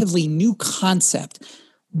relatively new concept.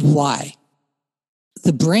 Why?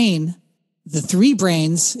 The brain, the three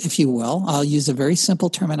brains, if you will, I'll use a very simple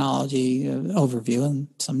terminology overview, and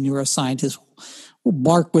some neuroscientists will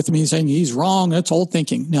bark with me saying he's wrong, that's old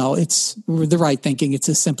thinking. No, it's the right thinking. It's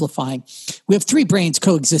a simplifying. We have three brains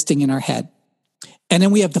coexisting in our head. And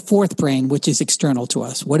then we have the fourth brain, which is external to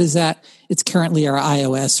us. What is that? It's currently our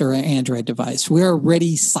iOS or our Android device. We're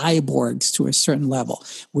already cyborgs to a certain level.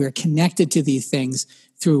 We're connected to these things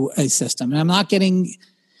through a system. And I'm not getting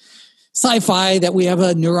sci-fi that we have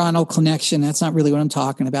a neuronal connection. That's not really what I'm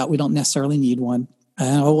talking about. We don't necessarily need one.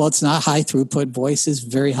 Well, it's not high throughput. Voice is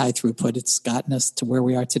very high throughput. It's gotten us to where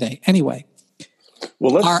we are today. Anyway,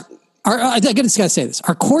 well, I gotta say this.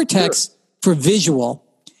 Our cortex for visual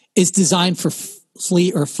is designed for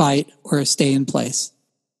flee or fight or stay in place,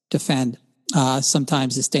 defend.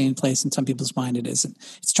 Sometimes it's stay in place. In some people's mind, it isn't.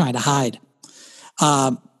 It's trying to hide.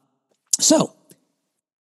 So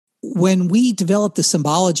when we develop the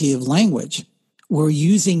symbology of language, we're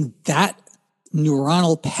using that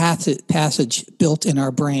neuronal passage built in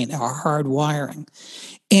our brain, our hard wiring.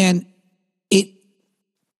 And it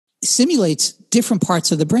simulates different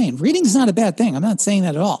parts of the brain. Reading is not a bad thing. I'm not saying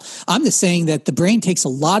that at all. I'm just saying that the brain takes a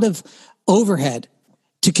lot of overhead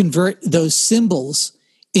to convert those symbols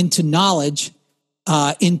into knowledge,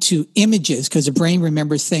 into images, because the brain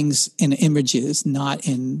remembers things in images, not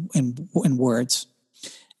in words.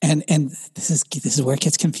 And this is where it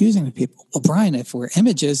gets confusing with people. Well, Brian, if we're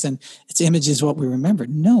images, then it's images what we remember.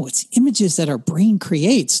 No, it's images that our brain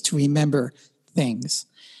creates to remember things.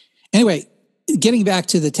 Anyway, getting back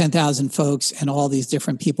to the 10,000 folks and all these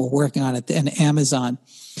different people working on it, and Amazon.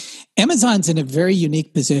 Amazon's in a very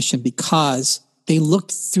unique position because they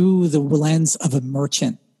looked through the lens of a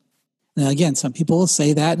merchant. Now, again, some people will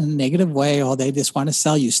say that in a negative way, oh, they just want to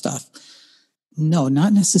sell you stuff. No,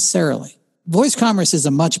 not necessarily. Voice commerce is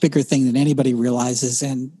a much bigger thing than anybody realizes,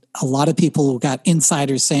 and a lot of people who got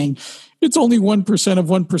insiders saying it's only 1% of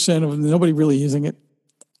 1% of nobody really using it.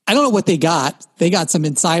 I don't know what they got. They got some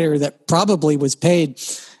insider that probably was paid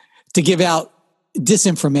to give out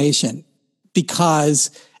disinformation, because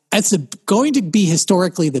that's going to be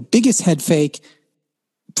historically the biggest head fake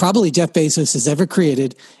probably Jeff Bezos has ever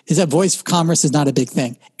created, is that voice commerce is not a big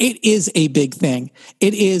thing. It is a big thing.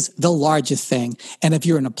 It is the largest thing. And if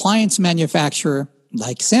you're an appliance manufacturer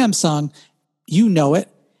like Samsung, you know it.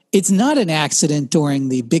 It's not an accident during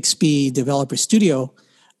the Bixby Developer Studio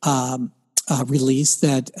release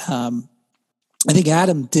that I think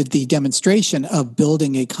Adam did the demonstration of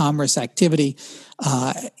building a commerce activity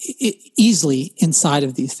easily inside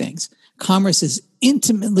of these things. Commerce is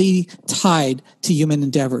intimately tied to human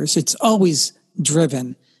endeavors. It's always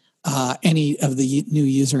driven any of the new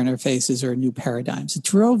user interfaces or new paradigms. It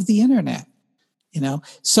drove the internet, you know?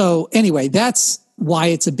 So anyway, that's why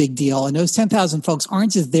it's a big deal. And those 10,000 folks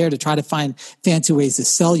aren't just there to try to find fancy ways to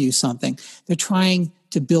sell you something. They're trying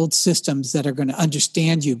to build systems that are going to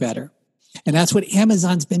understand you better. And that's what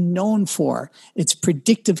Amazon's been known for. It's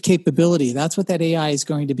predictive capability. That's what that AI is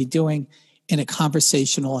going to be doing in a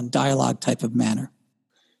conversational and dialogue type of manner.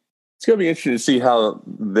 It's going to be interesting to see how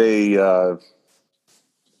they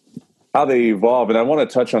evolve. And I want to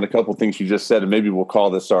touch on a couple things you just said, and maybe we'll call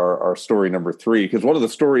this our story number 3, because one of the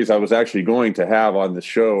stories I was actually going to have on the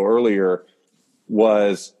show earlier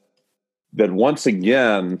was that once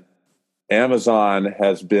again, Amazon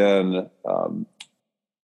has been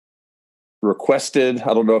requested.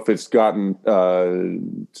 I don't know if it's gotten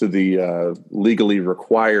to the legally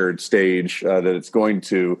required stage that it's going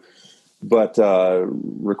to, but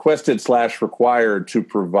requested/required to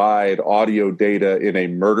provide audio data in a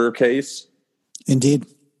murder case. Indeed.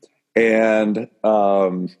 And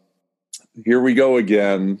here we go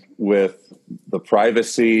again with the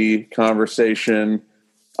privacy conversation.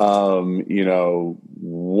 How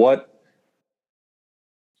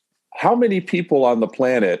many people on the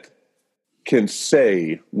planet can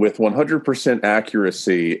say with 100%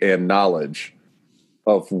 accuracy and knowledge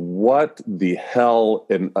of what the hell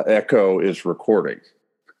an Echo is recording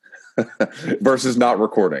versus not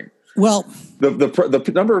recording? Well,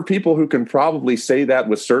 the number of people who can probably say that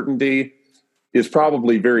with certainty is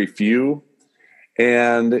probably very few.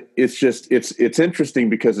 And it's interesting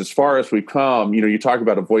because as far as we've come, you talk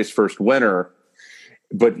about a voice first winner,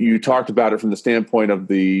 but you talked about it from the standpoint of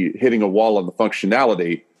the hitting a wall on the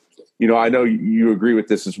functionality. I know you agree with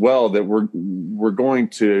this as well, that we're going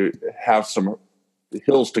to have some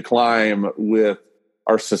hills to climb with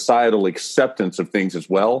our societal acceptance of things as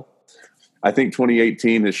well. I think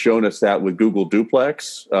 2018 has shown us that with Google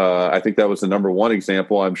Duplex. I think that was the number one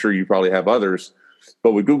example. I'm sure you probably have others.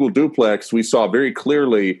 But with Google Duplex, we saw very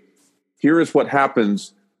clearly, here is what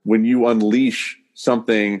happens when you unleash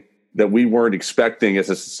something that we weren't expecting as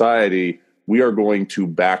a society. We are going to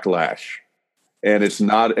backlash. And it's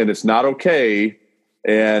not okay.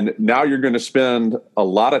 And now you're going to spend a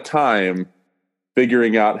lot of time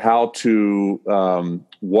figuring out how to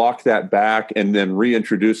walk that back and then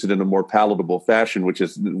reintroduce it in a more palatable fashion, which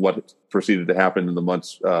is what proceeded to happen in the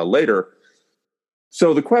months later.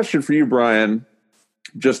 So the question for you, Brian,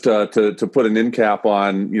 just to put an end cap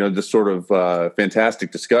on, this sort of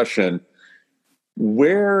fantastic discussion,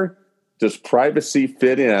 where does privacy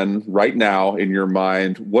fit in right now in your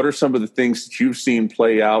mind? What are some of the things that you've seen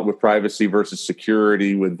play out with privacy versus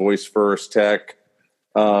security with voice first tech?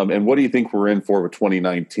 And what do you think we're in for with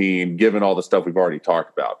 2019, given all the stuff we've already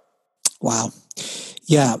talked about? Wow.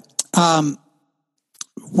 Yeah.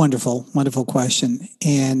 Wonderful question.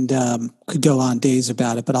 And could go on days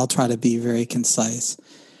about it, but I'll try to be very concise.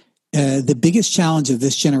 The biggest challenge of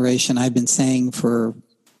this generation, I've been saying for,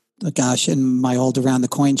 in my old Around the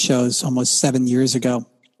Coin shows almost 7 years ago,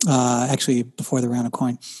 actually before the Around the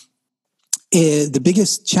Coin, the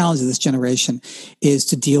biggest challenge of this generation is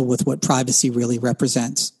to deal with what privacy really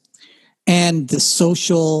represents and the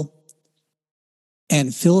social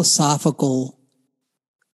and philosophical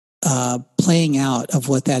playing out of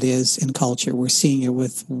what that is in culture. We're seeing it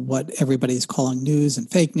with what everybody's calling news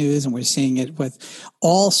and fake news, and we're seeing it with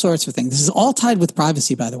all sorts of things. This is all tied with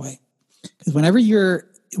privacy, by the way, because whenever you're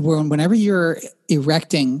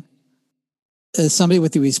erecting somebody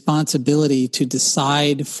with the responsibility to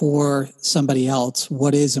decide for somebody else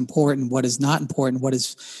what is important, what is not important, what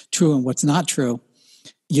is true and what's not true,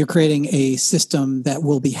 you're creating a system that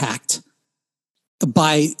will be hacked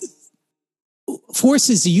by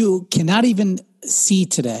forces you cannot even see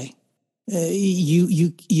today.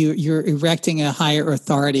 You're erecting a higher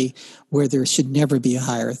authority where there should never be a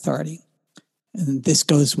higher authority, and this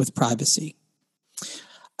goes with privacy.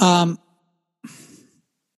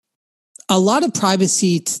 A lot of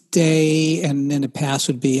privacy today and in the past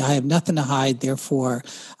would be, I have nothing to hide, therefore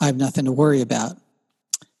I have nothing to worry about.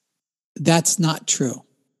 That's not true.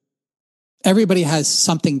 Everybody has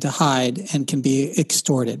something to hide and can be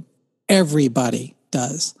extorted. Everybody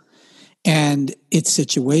does. And it's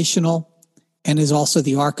situational and is also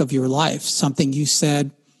the arc of your life. Something you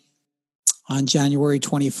said on January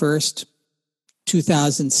 21st,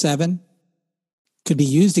 2007 could be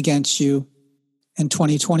used against you in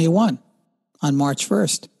 2021 on March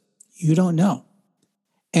 1st. You don't know.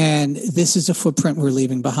 And this is a footprint we're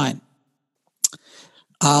leaving behind.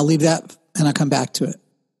 I'll leave that and I'll come back to it.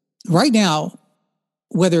 Right now,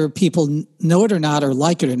 whether people know it or not or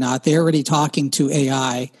like it or not, they're already talking to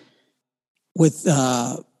AI with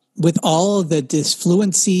all of the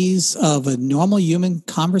disfluencies of a normal human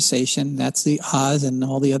conversation. That's the ahs and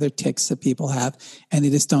all the other tics that people have, and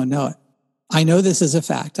they just don't know it. I know this is a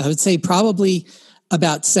fact. I would say probably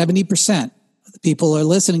about 70% of the people who are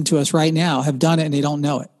listening to us right now have done it and they don't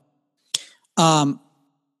know it. Now,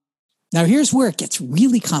 here's where it gets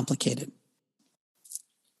really complicated.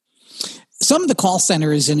 Some of the call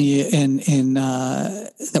centers that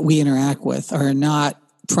we interact with are not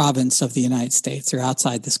province of the United States. They're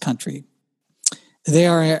outside this country. They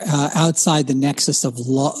are outside the nexus of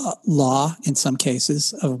law in some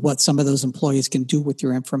cases of what some of those employees can do with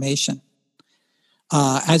your information.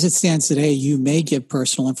 As it stands today, you may give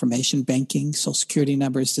personal information, banking, social security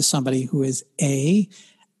numbers to somebody who is A,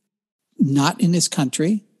 not in this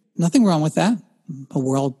country. Nothing wrong with that. A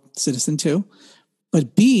world citizen too.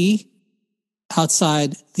 But B,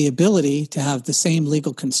 outside the ability to have the same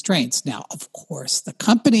legal constraints. Now, of course, the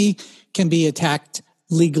company can be attacked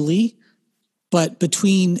legally, but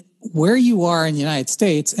between where you are in the United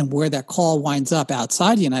States and where that call winds up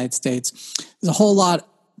outside the United States, there's a whole lot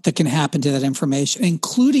that can happen to that information,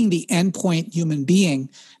 including the endpoint human being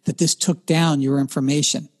that this took down your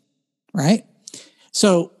information, right?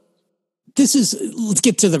 So let's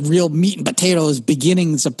get to the real meat and potatoes,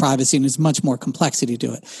 beginnings of privacy, and there's much more complexity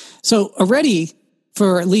to it. So already,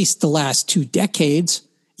 for at least the last 2 decades,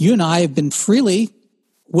 you and I have been freely,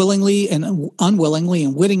 willingly and unwillingly,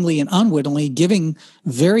 and wittingly and unwittingly giving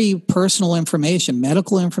very personal information,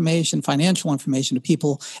 medical information, financial information to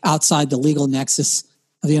people outside the legal nexus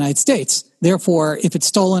of the United States. Therefore, if it's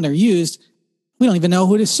stolen or used, we don't even know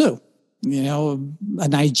who to sue. A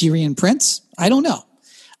Nigerian prince? I don't know.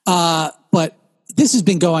 But this has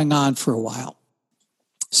been going on for a while.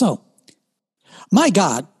 So My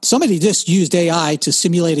God, somebody just used AI to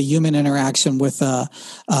simulate a human interaction with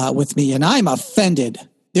me, and I'm offended.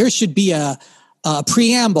 There should be a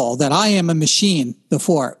preamble that I am a machine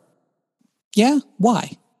before. Yeah,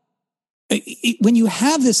 why? When you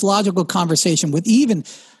have this logical conversation with even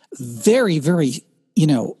very, very,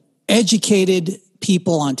 educated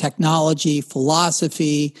people on technology,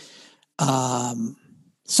 philosophy,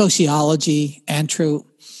 sociology, and true.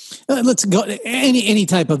 Let's go any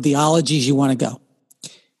type of theologies you want to go.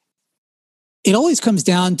 It always comes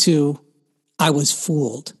down to, I was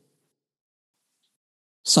fooled.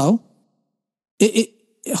 So,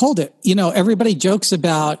 hold it. Everybody jokes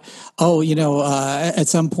about, at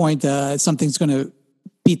some point something's going to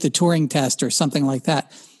beat the Turing test or something like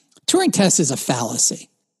that. Turing test is a fallacy.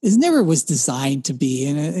 It never was designed to be.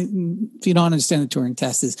 And if you don't understand the Turing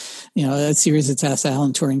test, is a series of tests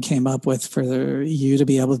Alan Turing came up with for you to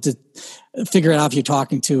be able to figure out if you're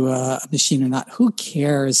talking to a machine or not. Who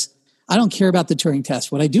cares? I don't care about the Turing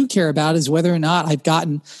test. What I do care about is whether or not I've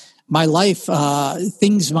gotten my life,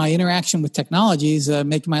 my interaction with technologies,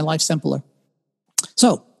 making my life simpler.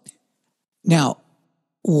 So now,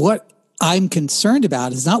 what I'm concerned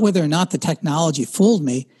about is not whether or not the technology fooled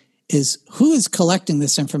me, is who is collecting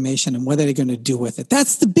this information and what are they going to do with it?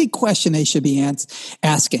 That's the big question they should be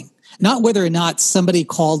asking. Not whether or not somebody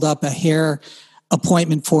called up a hair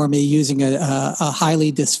appointment for me using a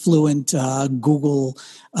highly disfluent Google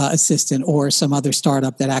assistant or some other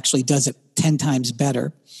startup that actually does it 10 times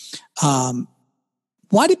better.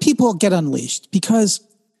 Why do people get unleashed? Because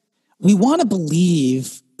we want to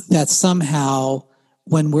believe that somehow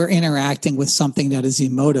when we're interacting with something that is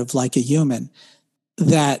emotive like a human,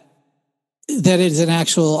 that it is an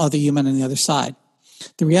actual other human on the other side.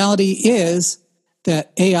 The reality is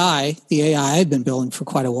that the AI I've been building for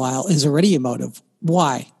quite a while, is already emotive.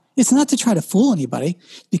 Why? It's not to try to fool anybody,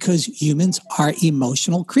 because humans are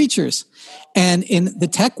emotional creatures. And in the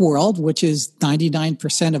tech world, which is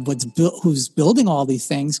 99% of who's building all these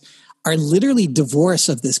things, are literally divorced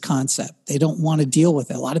of this concept. They don't want to deal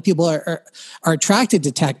with it. A lot of people are attracted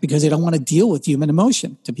to tech because they don't want to deal with human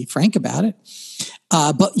emotion, to be frank about it.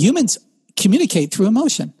 But humans communicate through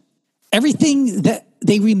emotion. Everything that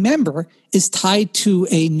they remember is tied to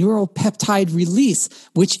a neuropeptide release,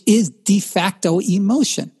 which is de facto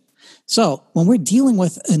emotion. So when we're dealing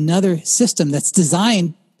with another system that's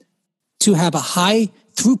designed to have a high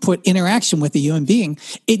throughput interaction with a human being,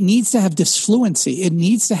 it needs to have this fluency. It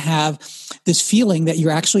needs to have this feeling that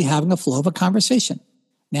you're actually having a flow of a conversation.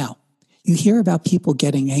 Now, you hear about people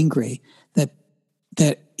getting angry that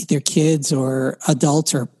their kids or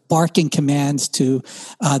adults are barking commands to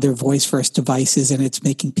their voice first devices, and it's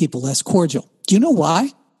making people less cordial. Do you know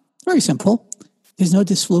why? Very simple. There's no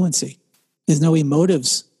disfluency. There's no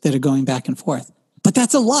emotives that are going back and forth. But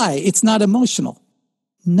that's a lie. It's not emotional.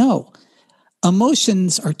 No.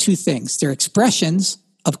 Emotions are two things. They're expressions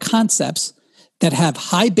of concepts that have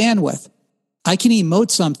high bandwidth. I can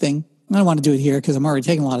emote something. I don't want to do it here because I'm already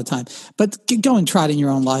taking a lot of time. But go and try it in your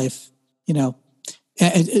own life.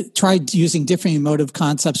 Try using different emotive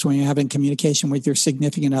concepts when you're having communication with your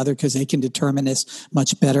significant other, because they can determine this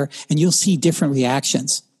much better, and you'll see different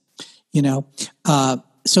reactions.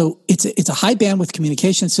 So it's a high bandwidth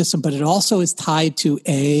communication system, but it also is tied to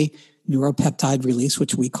a neuropeptide release,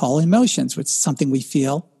 which we call emotions, which is something we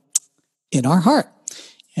feel in our heart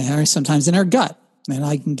or sometimes in our gut. And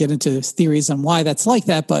I can get into theories on why that's like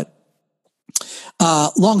that, but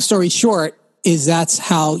long story short is that's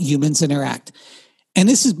how humans interact. And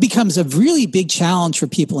this becomes a really big challenge for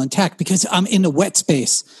people in tech, because I'm in the wet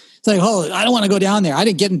space. It's like, I don't want to go down there. I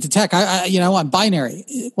didn't get into tech. I'm binary.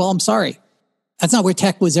 Well, I'm sorry. That's not where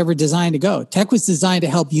tech was ever designed to go. Tech was designed to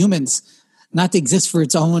help humans, not to exist for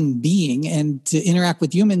its own being. And to interact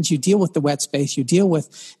with humans, you deal with the wet space. You deal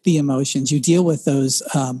with the emotions. You deal with those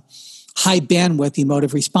high bandwidth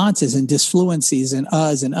emotive responses and disfluencies and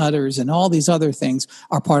uhs and utters and all these other things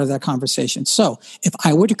are part of that conversation. So if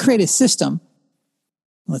I were to create a system,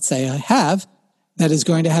 let's say I have, that is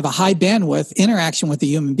going to have a high bandwidth interaction with a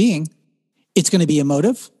human being, it's going to be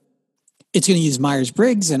emotive. It's going to use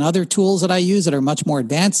Myers-Briggs and other tools that I use that are much more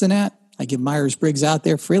advanced than that. I give Myers-Briggs out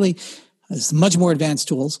there freely. It's much more advanced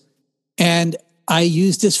tools. And I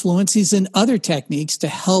use disfluencies and other techniques to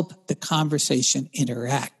help the conversation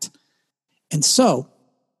interact. And so,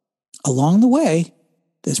 along the way,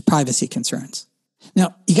 there's privacy concerns.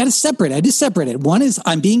 Now, you got to separate. I just separated. One is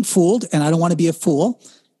I'm being fooled, and I don't want to be a fool.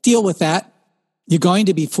 Deal with that. You're going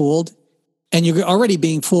to be fooled, and you're already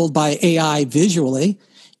being fooled by AI visually.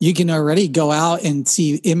 You can already go out and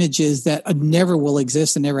see images that never will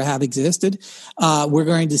exist and never have existed. We're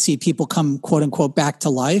going to see people come, quote unquote, back to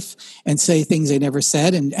life and say things they never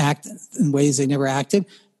said and act in ways they never acted.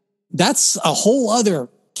 That's a whole other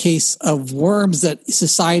case of worms that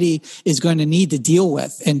society is going to need to deal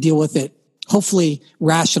with and deal with it, hopefully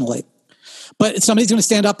rationally. But somebody's going to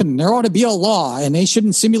stand up and there ought to be a law and they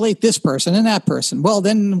shouldn't simulate this person and that person. Well,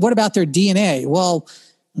 then what about their DNA? Well,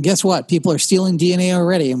 guess what? People are stealing DNA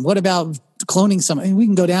already. And what about cloning somebody? We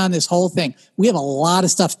can go down this whole thing. We have a lot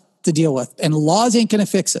of stuff to deal with, and laws ain't going to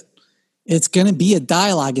fix it. It's going to be a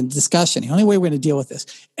dialogue and discussion. The only way we're going to deal with this.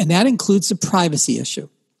 And that includes the privacy issue.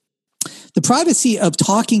 The privacy of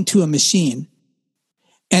talking to a machine,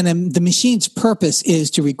 and the machine's purpose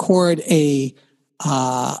is to record an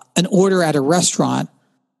order at a restaurant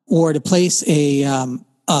or to place a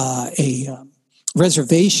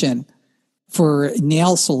reservation for a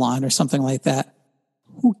nail salon or something like that.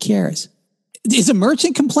 Who cares? Is a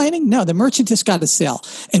merchant complaining? No, the merchant just got a sale.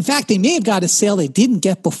 In fact, they may have got a sale they didn't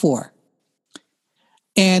get before.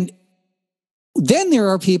 And then there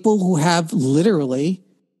are people who have literally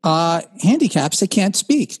handicaps that can't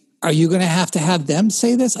speak. Are you going to have them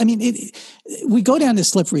say this? I mean, we go down this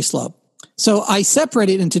slippery slope. So I separate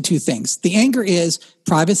it into two things. The anger is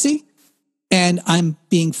privacy and I'm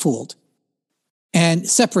being fooled. And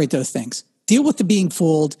separate those things. Deal with the being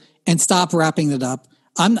fooled and stop wrapping it up.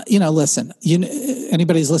 Listen,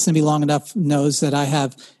 anybody who's listened to me long enough knows that I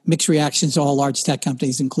have mixed reactions to all large tech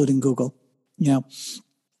companies, including Google. I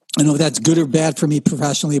know that's good or bad for me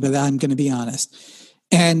professionally, but I'm going to be honest.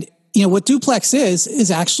 And, what Duplex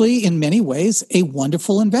is actually in many ways a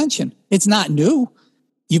wonderful invention. It's not new.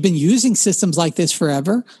 You've been using systems like this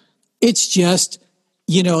forever. It's just,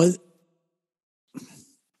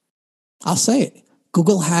 I'll say it.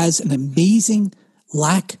 Google has an amazing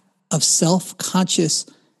lack of self-conscious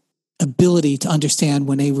ability to understand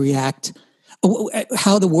when they react,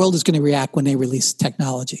 how the world is going to react when they release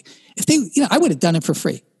technology. If they, I would have done it for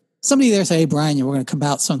free. Somebody there say, "Hey, Brian, we're going to come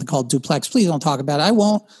out something called Duplex. Please don't talk about it." I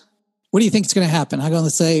won't. What do you think is going to happen? I'm going to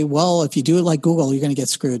say, well, if you do it like Google, you're going to get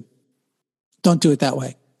screwed. Don't do it that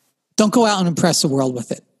way. Don't go out and impress the world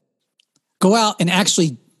with it. Go out and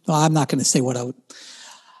actually, I'm not going to say what I would,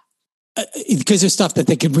 because there's stuff that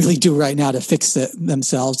they can really do right now to fix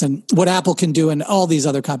themselves, and what Apple can do and all these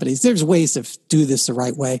other companies. There's ways to do this the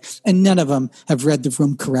right way, and none of them have read the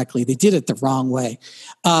room correctly. They did it the wrong way.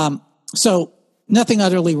 So nothing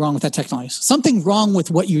utterly wrong with that technology. Something wrong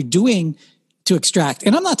with what you're doing to extract.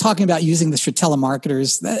 And I'm not talking about using this for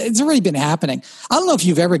telemarketers. It's already been happening. I don't know if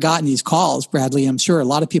you've ever gotten these calls, Bradley. I'm sure a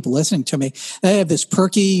lot of people listening to me, they have this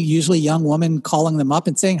perky, usually young woman calling them up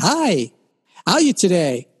and saying, "Hi, how are you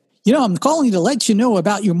today? I'm calling you to let you know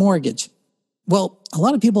about your mortgage." Well, a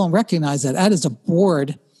lot of people don't recognize that is a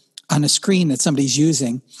board on a screen that somebody's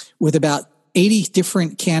using with about 80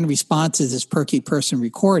 different canned responses this perky person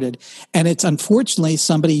recorded. And it's unfortunately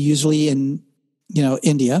somebody usually in,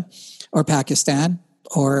 India or Pakistan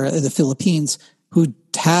or the Philippines who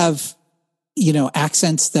have,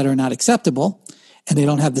 accents that are not acceptable and they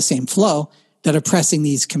don't have the same flow that are pressing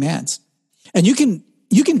these commands. And you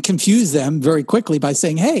can confuse them very quickly by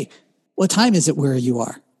saying, "Hey, what time is it where you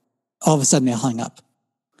are?" All of a sudden they hung up.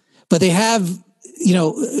 But they have,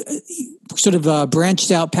 sort of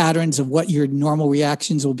branched out patterns of what your normal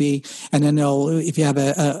reactions will be. And then if you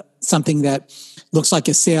have something that looks like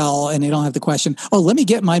a sale and they don't have the question, "Oh, let me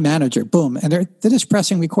get my manager," boom. And they're just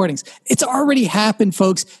pressing recordings. It's already happened,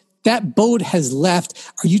 folks. That boat has left.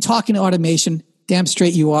 Are you talking to automation? Damn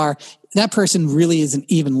straight you are. That person really isn't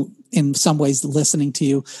even in some ways listening to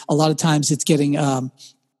you. A lot of times it's getting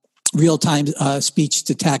real-time speech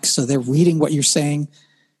to text. So they're reading what you're saying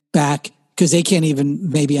back because they can't even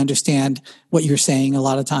maybe understand what you're saying a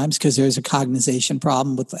lot of times because there's a cognization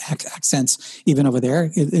problem with the accents even over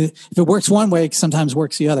there. If it works one way, it sometimes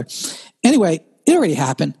works the other. Anyway, it already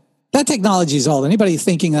happened. That technology is old. Anybody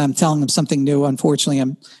thinking I'm telling them something new, unfortunately,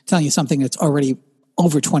 I'm telling you something that's already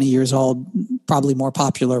over 20 years old, probably more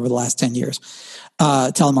popular over the last 10 years.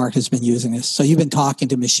 Telemark has been using this. So you've been talking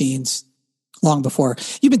to machines long before.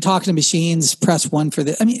 You've been talking to machines, press one for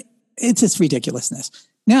this. I mean, it's just ridiculousness.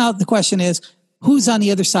 Now, the question is, who's on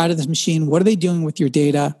the other side of this machine? What are they doing with your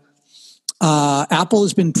data? Apple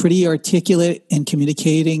has been pretty articulate in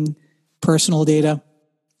communicating personal data.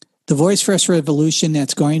 The voice first revolution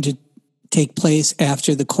that's going to take place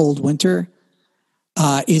after the cold winter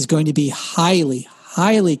is going to be highly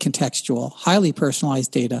contextual, highly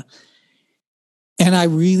personalized data. And I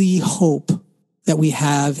really hope that we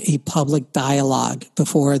have a public dialogue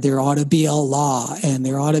before there ought to be a law and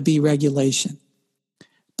there ought to be regulation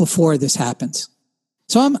before this happens.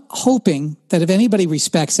 So I'm hoping that if anybody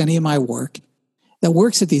respects any of my work that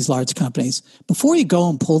works at these large companies, before you go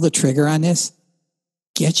and pull the trigger on this,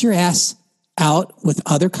 get your ass out with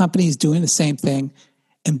other companies doing the same thing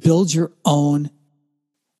and build your own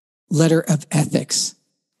letter of ethics.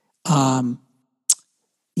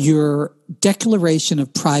 Your declaration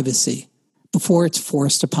of privacy before it's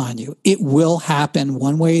forced upon you. It will happen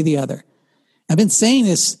one way or the other. I've been saying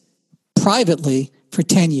this privately for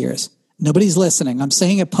 10 years. Nobody's listening. I'm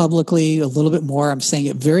saying it publicly a little bit more. I'm saying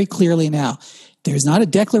it very clearly now. There's not a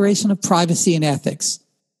declaration of privacy and ethics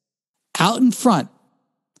out in front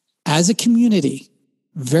as a community.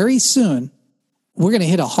 Very soon, we're going to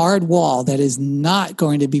hit a hard wall that is not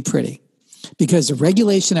going to be pretty, because the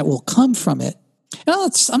regulation that will come from it, and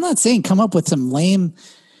I'm not saying come up with some lame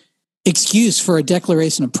excuse for a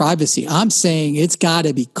declaration of privacy. I'm saying it's got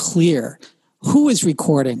to be clear who is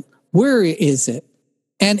recording, where is it,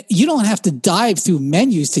 and you don't have to dive through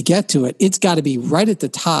menus to get to it. It's got to be right at the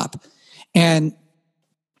top, and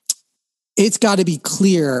it's got to be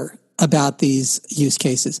clear about these use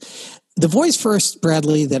cases. The voice first,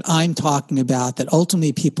 Bradley, that I'm talking about, that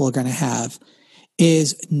ultimately people are going to have,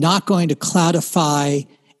 is not going to cloudify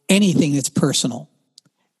anything that's personal.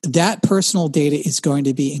 That personal data is going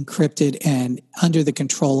to be encrypted and under the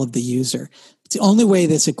control of the user. It's the only way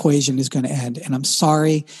this equation is going to end. And I'm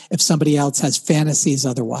sorry if somebody else has fantasies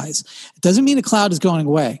otherwise. It doesn't mean the cloud is going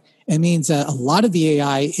away. It means that a lot of the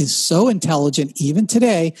AI is so intelligent, even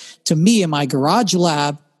today, to me in my garage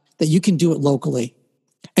lab, that you can do it locally.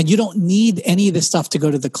 And you don't need any of this stuff to go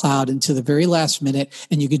to the cloud until the very last minute,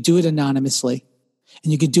 and you could do it anonymously,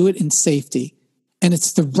 and you could do it in safety. And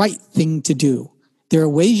it's the right thing to do. There are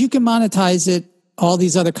ways you can monetize it, all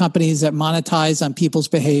these other companies that monetize on people's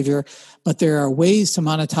behavior, but there are ways to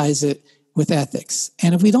monetize it with ethics.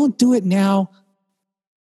 And if we don't do it now,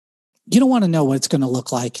 you don't want to know what it's going to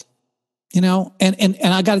look like. And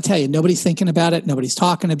I got to tell you, nobody's thinking about it. Nobody's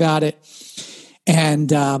talking about it.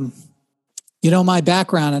 And, my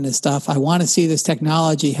background in this stuff, I want to see this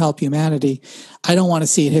technology help humanity. I don't want to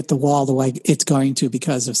see it hit the wall the way it's going to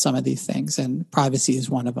because of some of these things, and privacy is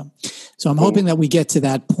one of them. So I'm hoping that we get to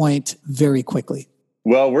that point very quickly.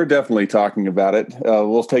 Well, we're definitely talking about it.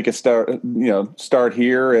 We'll take a start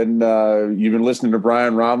here. And you've been listening to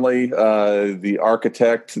Brian Roemmele, the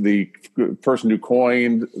architect, the person who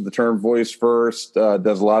coined the term voice first,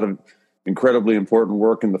 does a lot of incredibly important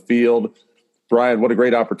work in the field. Brian, what a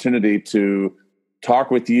great opportunity to talk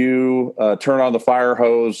with you, turn on the fire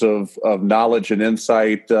hose of knowledge and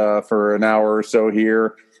insight for an hour or so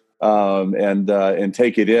here, and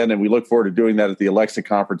take it in. And we look forward to doing that at the Alexa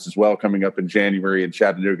conference as well, coming up in January in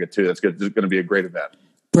Chattanooga too. That's good. This is going to be a great event.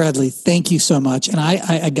 Bradley, thank you so much. And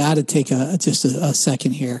I got to take just a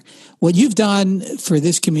second here. What you've done for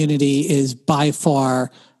this community is by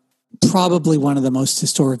far probably one of the most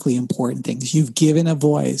historically important things. You've given a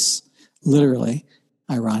voice, literally,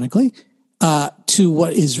 ironically, to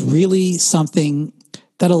what is really something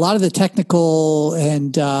that a lot of the technical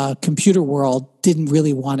and computer world didn't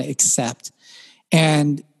really want to accept.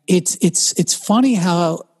 And it's funny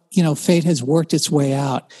how fate has worked its way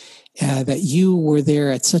out. That you were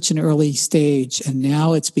there at such an early stage, and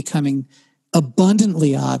now it's becoming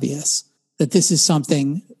abundantly obvious that this is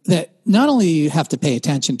something that not only you have to pay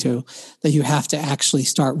attention to, that you have to actually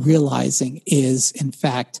start realizing is, in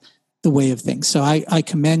fact, the way of things. So I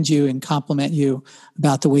commend you and compliment you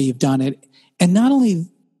about the way you've done it. And not only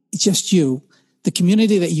just you, the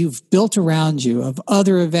community that you've built around you of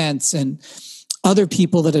other events and other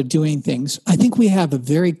people that are doing things. I think we have a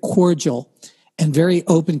very cordial and very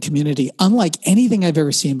open community, unlike anything I've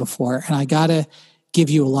ever seen before. And I got to give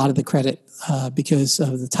you a lot of the credit because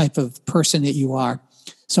of the type of person that you are.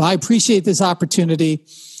 So I appreciate this opportunity.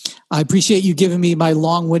 I appreciate you giving me my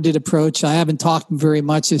long-winded approach. I haven't talked very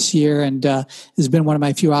much this year, and this has been one of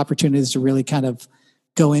my few opportunities to really kind of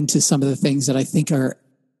go into some of the things that I think are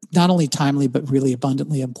not only timely, but really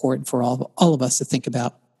abundantly important for all of us to think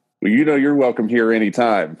about. Well, you're welcome here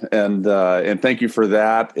anytime, and thank you for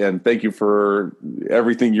that, and thank you for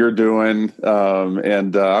everything you're doing.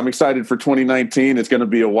 And I'm excited for 2019. It's going to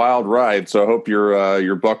be a wild ride, so I hope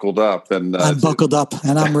you're buckled up. And I'm buckled up,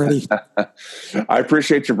 and I'm ready. I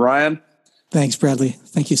appreciate you, Brian. Thanks, Bradley.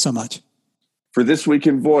 Thank you so much for This Week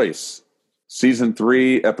in Voice, Season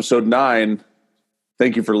 3, Episode 9.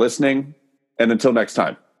 Thank you for listening, and until next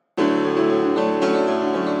time.